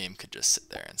knew the game could just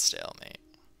sit there and stalemate.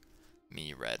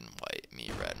 Me red and white, me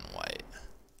red and white.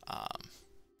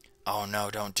 Oh no,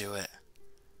 don't do it.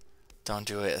 Don't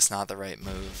do it, it's not the right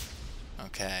move.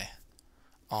 Okay.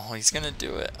 Oh, he's gonna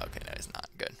do it. Okay, no, he's not.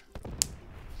 Good.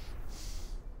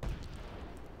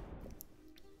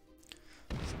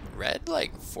 Red,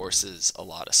 like, forces a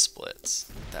lot of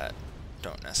splits that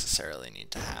don't necessarily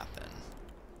need to happen.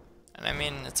 And I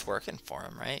mean, it's working for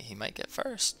him, right? He might get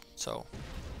first, so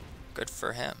good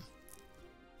for him.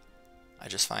 I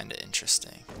just find it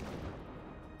interesting.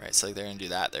 Right, so like they're gonna do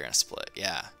that, they're gonna split.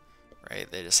 Yeah. Right?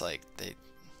 They just like,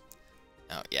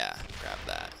 oh, yeah, grab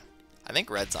that. I think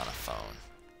red's on a phone.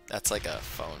 That's like a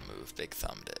phone move, big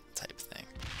thumbed it type thing.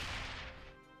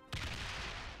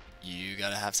 You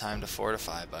gotta have time to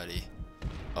fortify, buddy.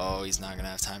 Oh, he's not gonna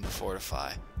have time to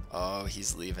fortify. Oh,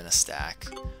 he's leaving a stack.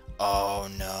 Oh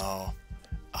no.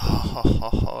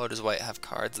 Oh, does white have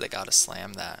cards? They gotta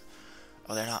slam that.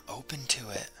 Oh, they're not open to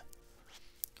it.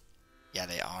 Yeah,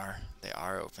 they are. They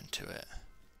are open to it.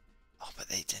 Oh, but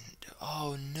they didn't do.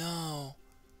 Oh no.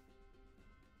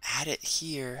 Add it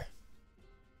here.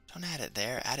 Don't add it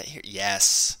there. Add it here.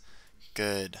 Yes.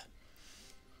 Good.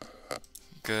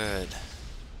 Good.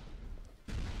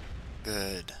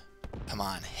 Good. Come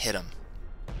on, hit him.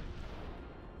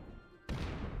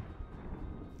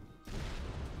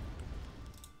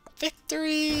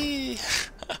 Victory!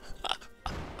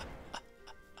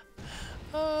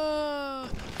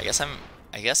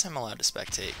 I guess I'm allowed to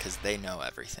spectate because they know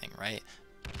everything, right?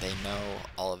 They know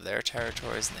all of their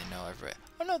territories and they know every.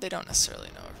 Oh no, they don't necessarily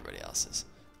know everybody else's.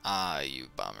 Ah, you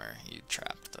bummer. You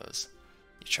trapped those.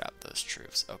 You trapped those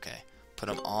troops. Okay. Put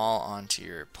them all onto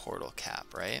your portal cap,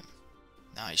 right?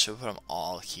 No, you should put them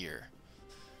all here.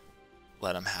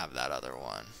 Let them have that other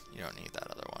one. You don't need that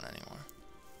other one anymore.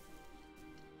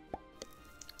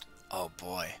 Oh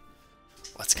boy.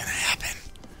 What's gonna happen?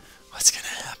 What's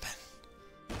gonna happen?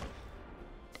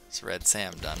 Is Red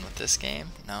Sam done with this game?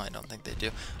 No, I don't think they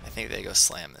do. I think they go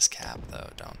slam this cap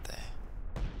though, don't they?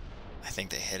 I think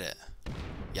they hit it.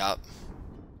 Yup.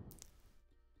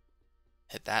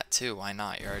 Hit that too, why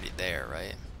not? You're already there,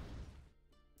 right?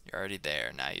 You're already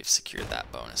there. Now you've secured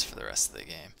that bonus for the rest of the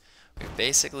game. We've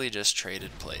basically just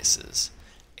traded places,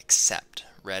 except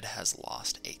Red has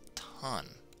lost a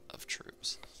ton of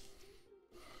troops.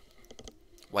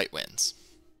 White wins.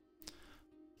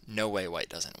 No way White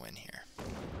doesn't win here.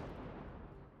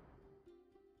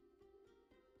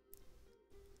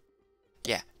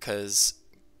 Yeah, cause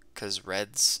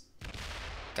Red's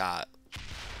got,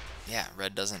 yeah,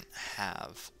 Red doesn't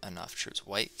have enough troops.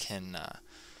 White can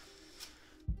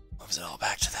Moves it all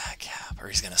back to that cap. Or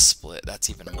he's gonna split. That's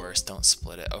even worse. Don't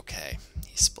split it. Okay,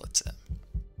 he splits it.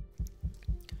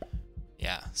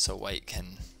 Yeah, so white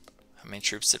can... How many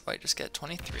troops did white just get?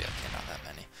 23. Okay, not that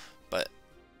many. But,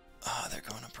 they're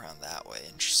going up around that way.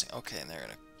 Interesting. Okay, and they're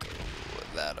gonna go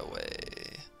that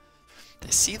away. They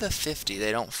see the 50.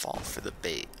 They don't fall for the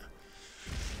bait.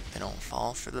 They don't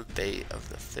fall for the bait of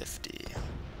the 50.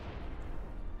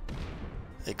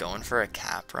 They going for a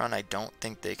cap run? I don't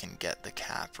think they can get the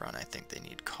cap run. I think they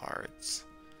need cards.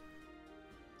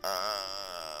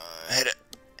 Hit it.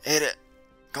 Hit it.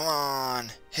 Come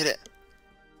on. Hit it.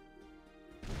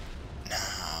 No,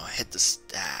 hit the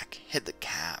stack. Hit the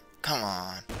cap. Come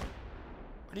on.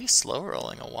 What are you slow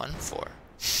rolling a 1 for?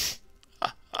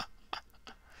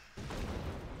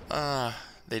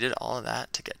 They did all of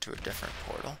that to get to a different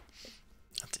portal.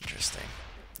 That's interesting.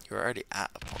 You were already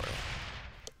at a portal.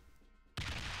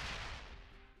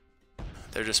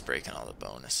 They're just breaking all the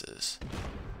bonuses.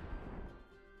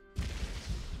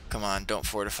 Come on, don't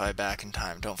fortify back in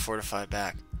time. Don't fortify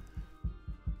back.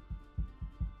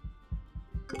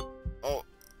 Oh.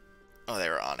 Oh, they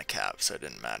were on a cap, so it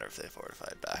didn't matter if they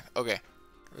fortified back. Okay,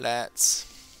 let's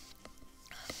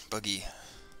boogie.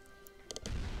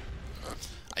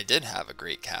 I did have a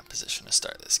great cap position to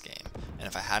start this game, and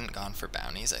if I hadn't gone for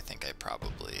bounties, I think I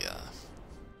probably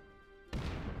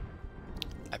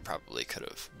could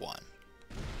have won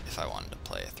if I wanted to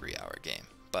play a 3-hour game.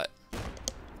 But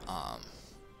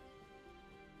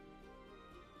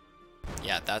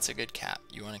yeah, that's a good cap.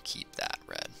 You want to keep that,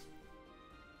 red.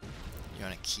 You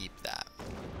want to keep that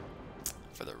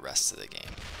for the rest of the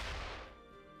game.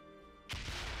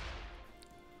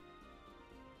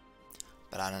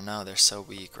 But I don't know, they're so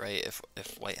weak, right? If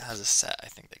white has a set, I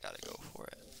think they gotta go for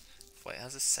it. If white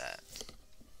has a set,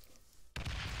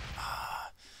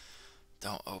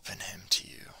 don't open him to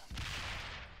you.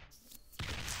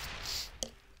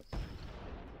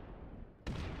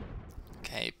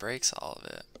 Okay, he breaks all of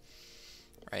it.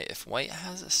 Right, if white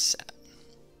has a set,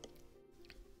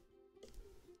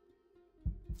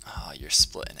 you're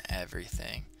splitting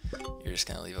everything. You're just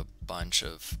gonna leave a bunch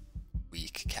of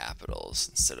weak capitals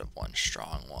instead of one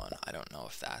strong one. I don't know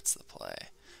if that's the play.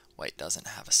 White doesn't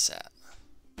have a set.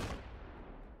 Do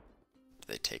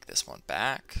they take this one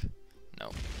back?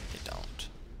 Nope, they don't.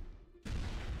 Do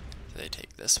they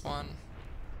take this one?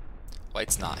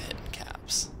 White's not hitting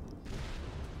caps.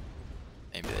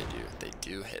 Maybe they do. They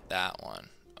do hit that one.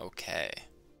 Okay.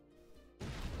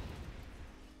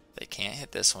 They can't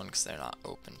hit this one because they're not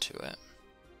open to it.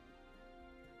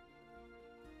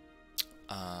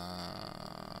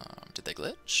 Did they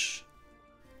glitch?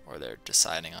 Or they're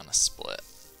deciding on a split.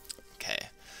 Okay,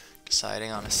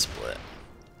 deciding on a split.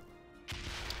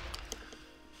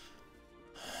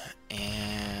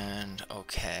 And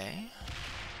okay,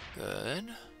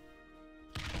 good.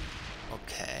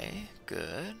 Okay,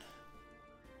 good.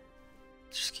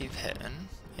 Just keep hitting,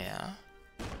 yeah.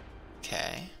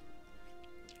 Okay.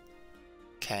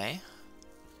 Okay.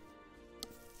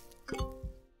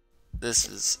 This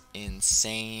is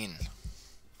insane.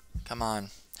 Come on,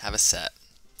 have a set.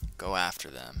 Go after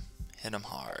them. Hit them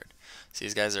hard. So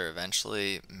these guys are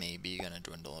eventually maybe going to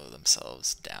dwindle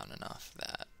themselves down enough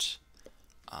that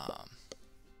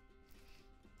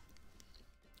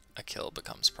a kill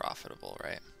becomes profitable,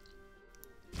 right?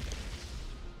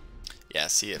 Yeah,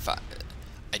 see, if I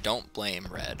don't blame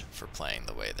red for playing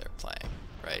the way they're playing,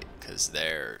 right? Because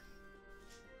they're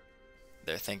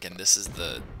thinking this is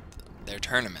their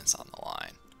tournament's on the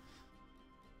line.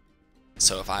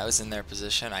 So if I was in their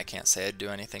position, I can't say I'd do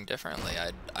anything differently.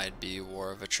 I'd be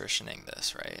war of attritioning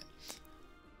this, right?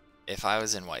 If I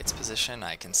was in white's position,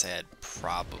 I can say I'd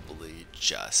probably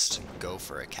just go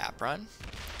for a cap run.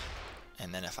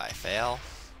 And then if I fail,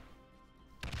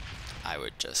 I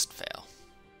would just fail.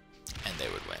 And they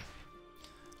would win.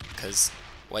 Because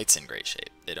white's in great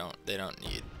shape. They don't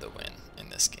need the win in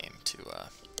this game to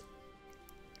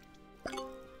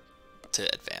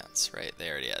advance, right?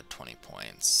 They already had 20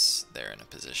 points. They're in a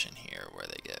position here where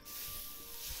they get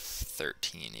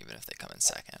 13 even if they come in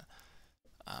second.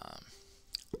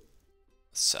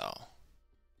 So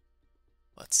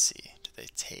let's see. Do they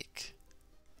take?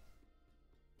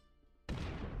 They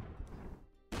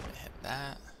hit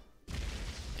that.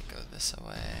 They go this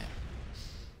away.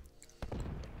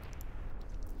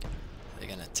 Are they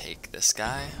gonna take this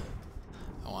guy?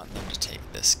 I want them to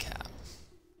take this cap.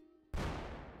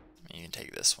 You can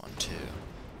take this one too.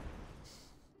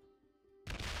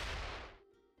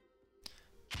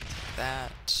 Take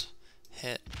that.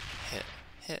 Hit, hit,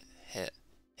 hit, hit,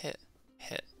 hit,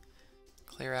 hit.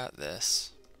 Clear out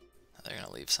this. They're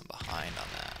gonna leave some behind on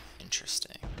that.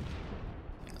 Interesting.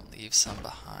 They're gonna leave some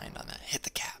behind on that. Hit the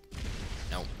cap.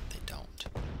 Nope, they don't.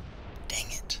 Dang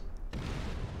it.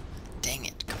 Dang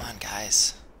it. Come on,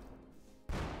 guys.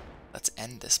 Let's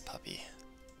end this puppy.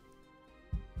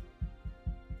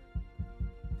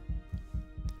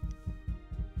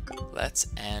 Let's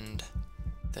end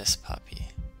this puppy.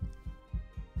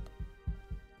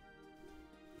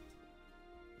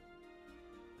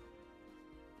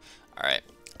 Alright,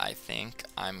 I think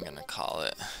I'm gonna call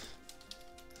it.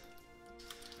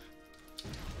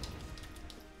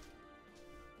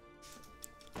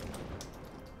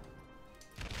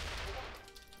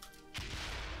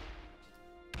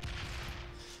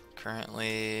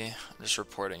 Currently, I'm just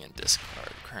reporting in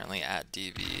Discord. Currently at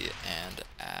DV and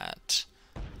at,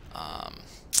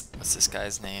 what's this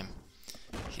guy's name?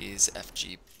 He's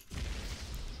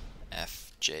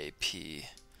FJP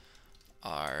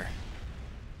are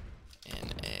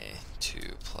in a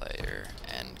 2-player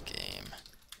endgame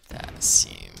that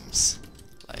seems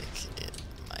like it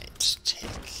might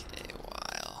take a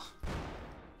while.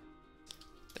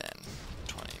 Been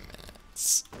 20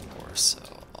 minutes or so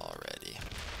already.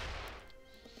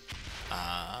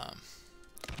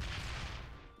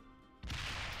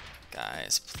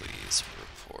 Guys, please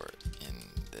report in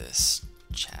this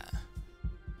chat.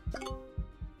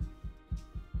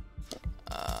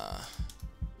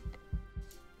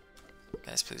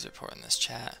 Guys, please report in this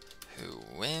chat who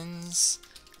wins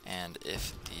and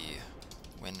if the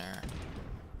winner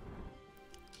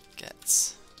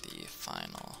gets the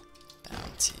final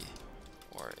bounty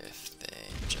or if they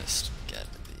just get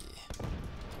the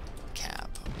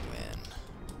cap win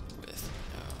with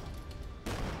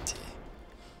no bounty.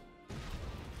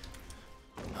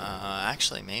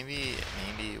 Actually, maybe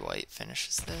white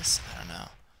finishes this. I don't know.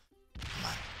 Come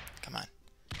on, come on,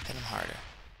 hit him harder.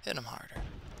 Hit him harder.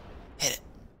 Hit it.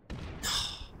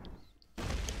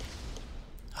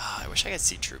 Oh, I wish I could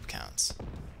see troop counts.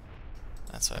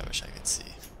 That's what I wish I could see.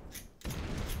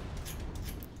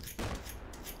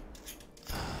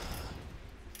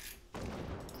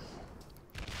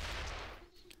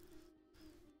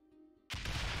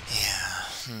 Yeah.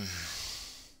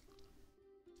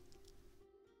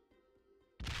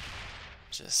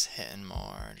 Just hitting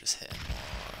more, just hitting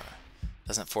more.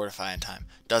 Doesn't fortify in time.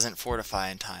 Doesn't fortify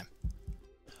in time.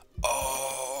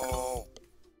 Oh.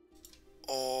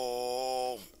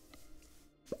 Oh.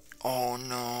 Oh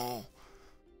no.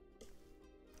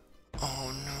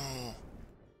 Oh no.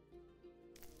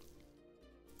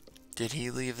 Did he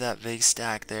leave that big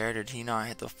stack there? Did he not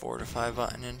hit the fortify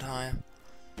button in time?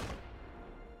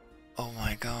 Oh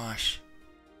my gosh.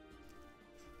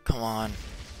 Come on.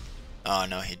 Oh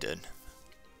no, he did.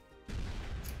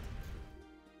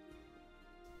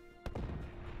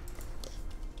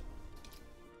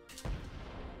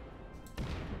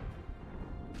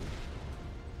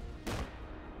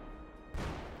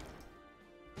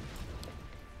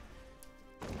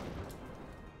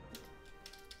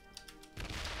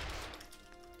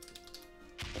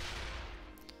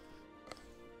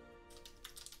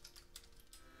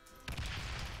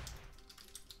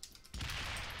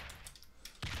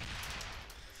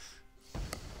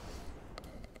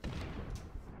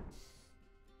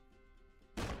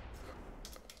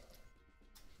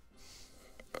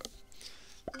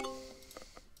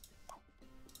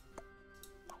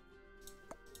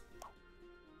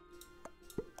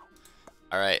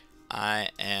 Alright, I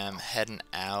am heading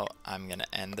out. I'm going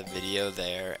to end the video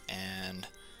there, and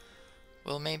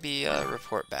we'll maybe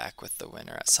report back with the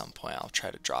winner at some point. I'll try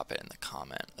to drop it in the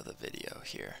comment of the video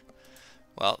here.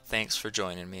 Well, thanks for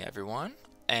joining me, everyone,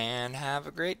 and have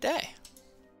a great day.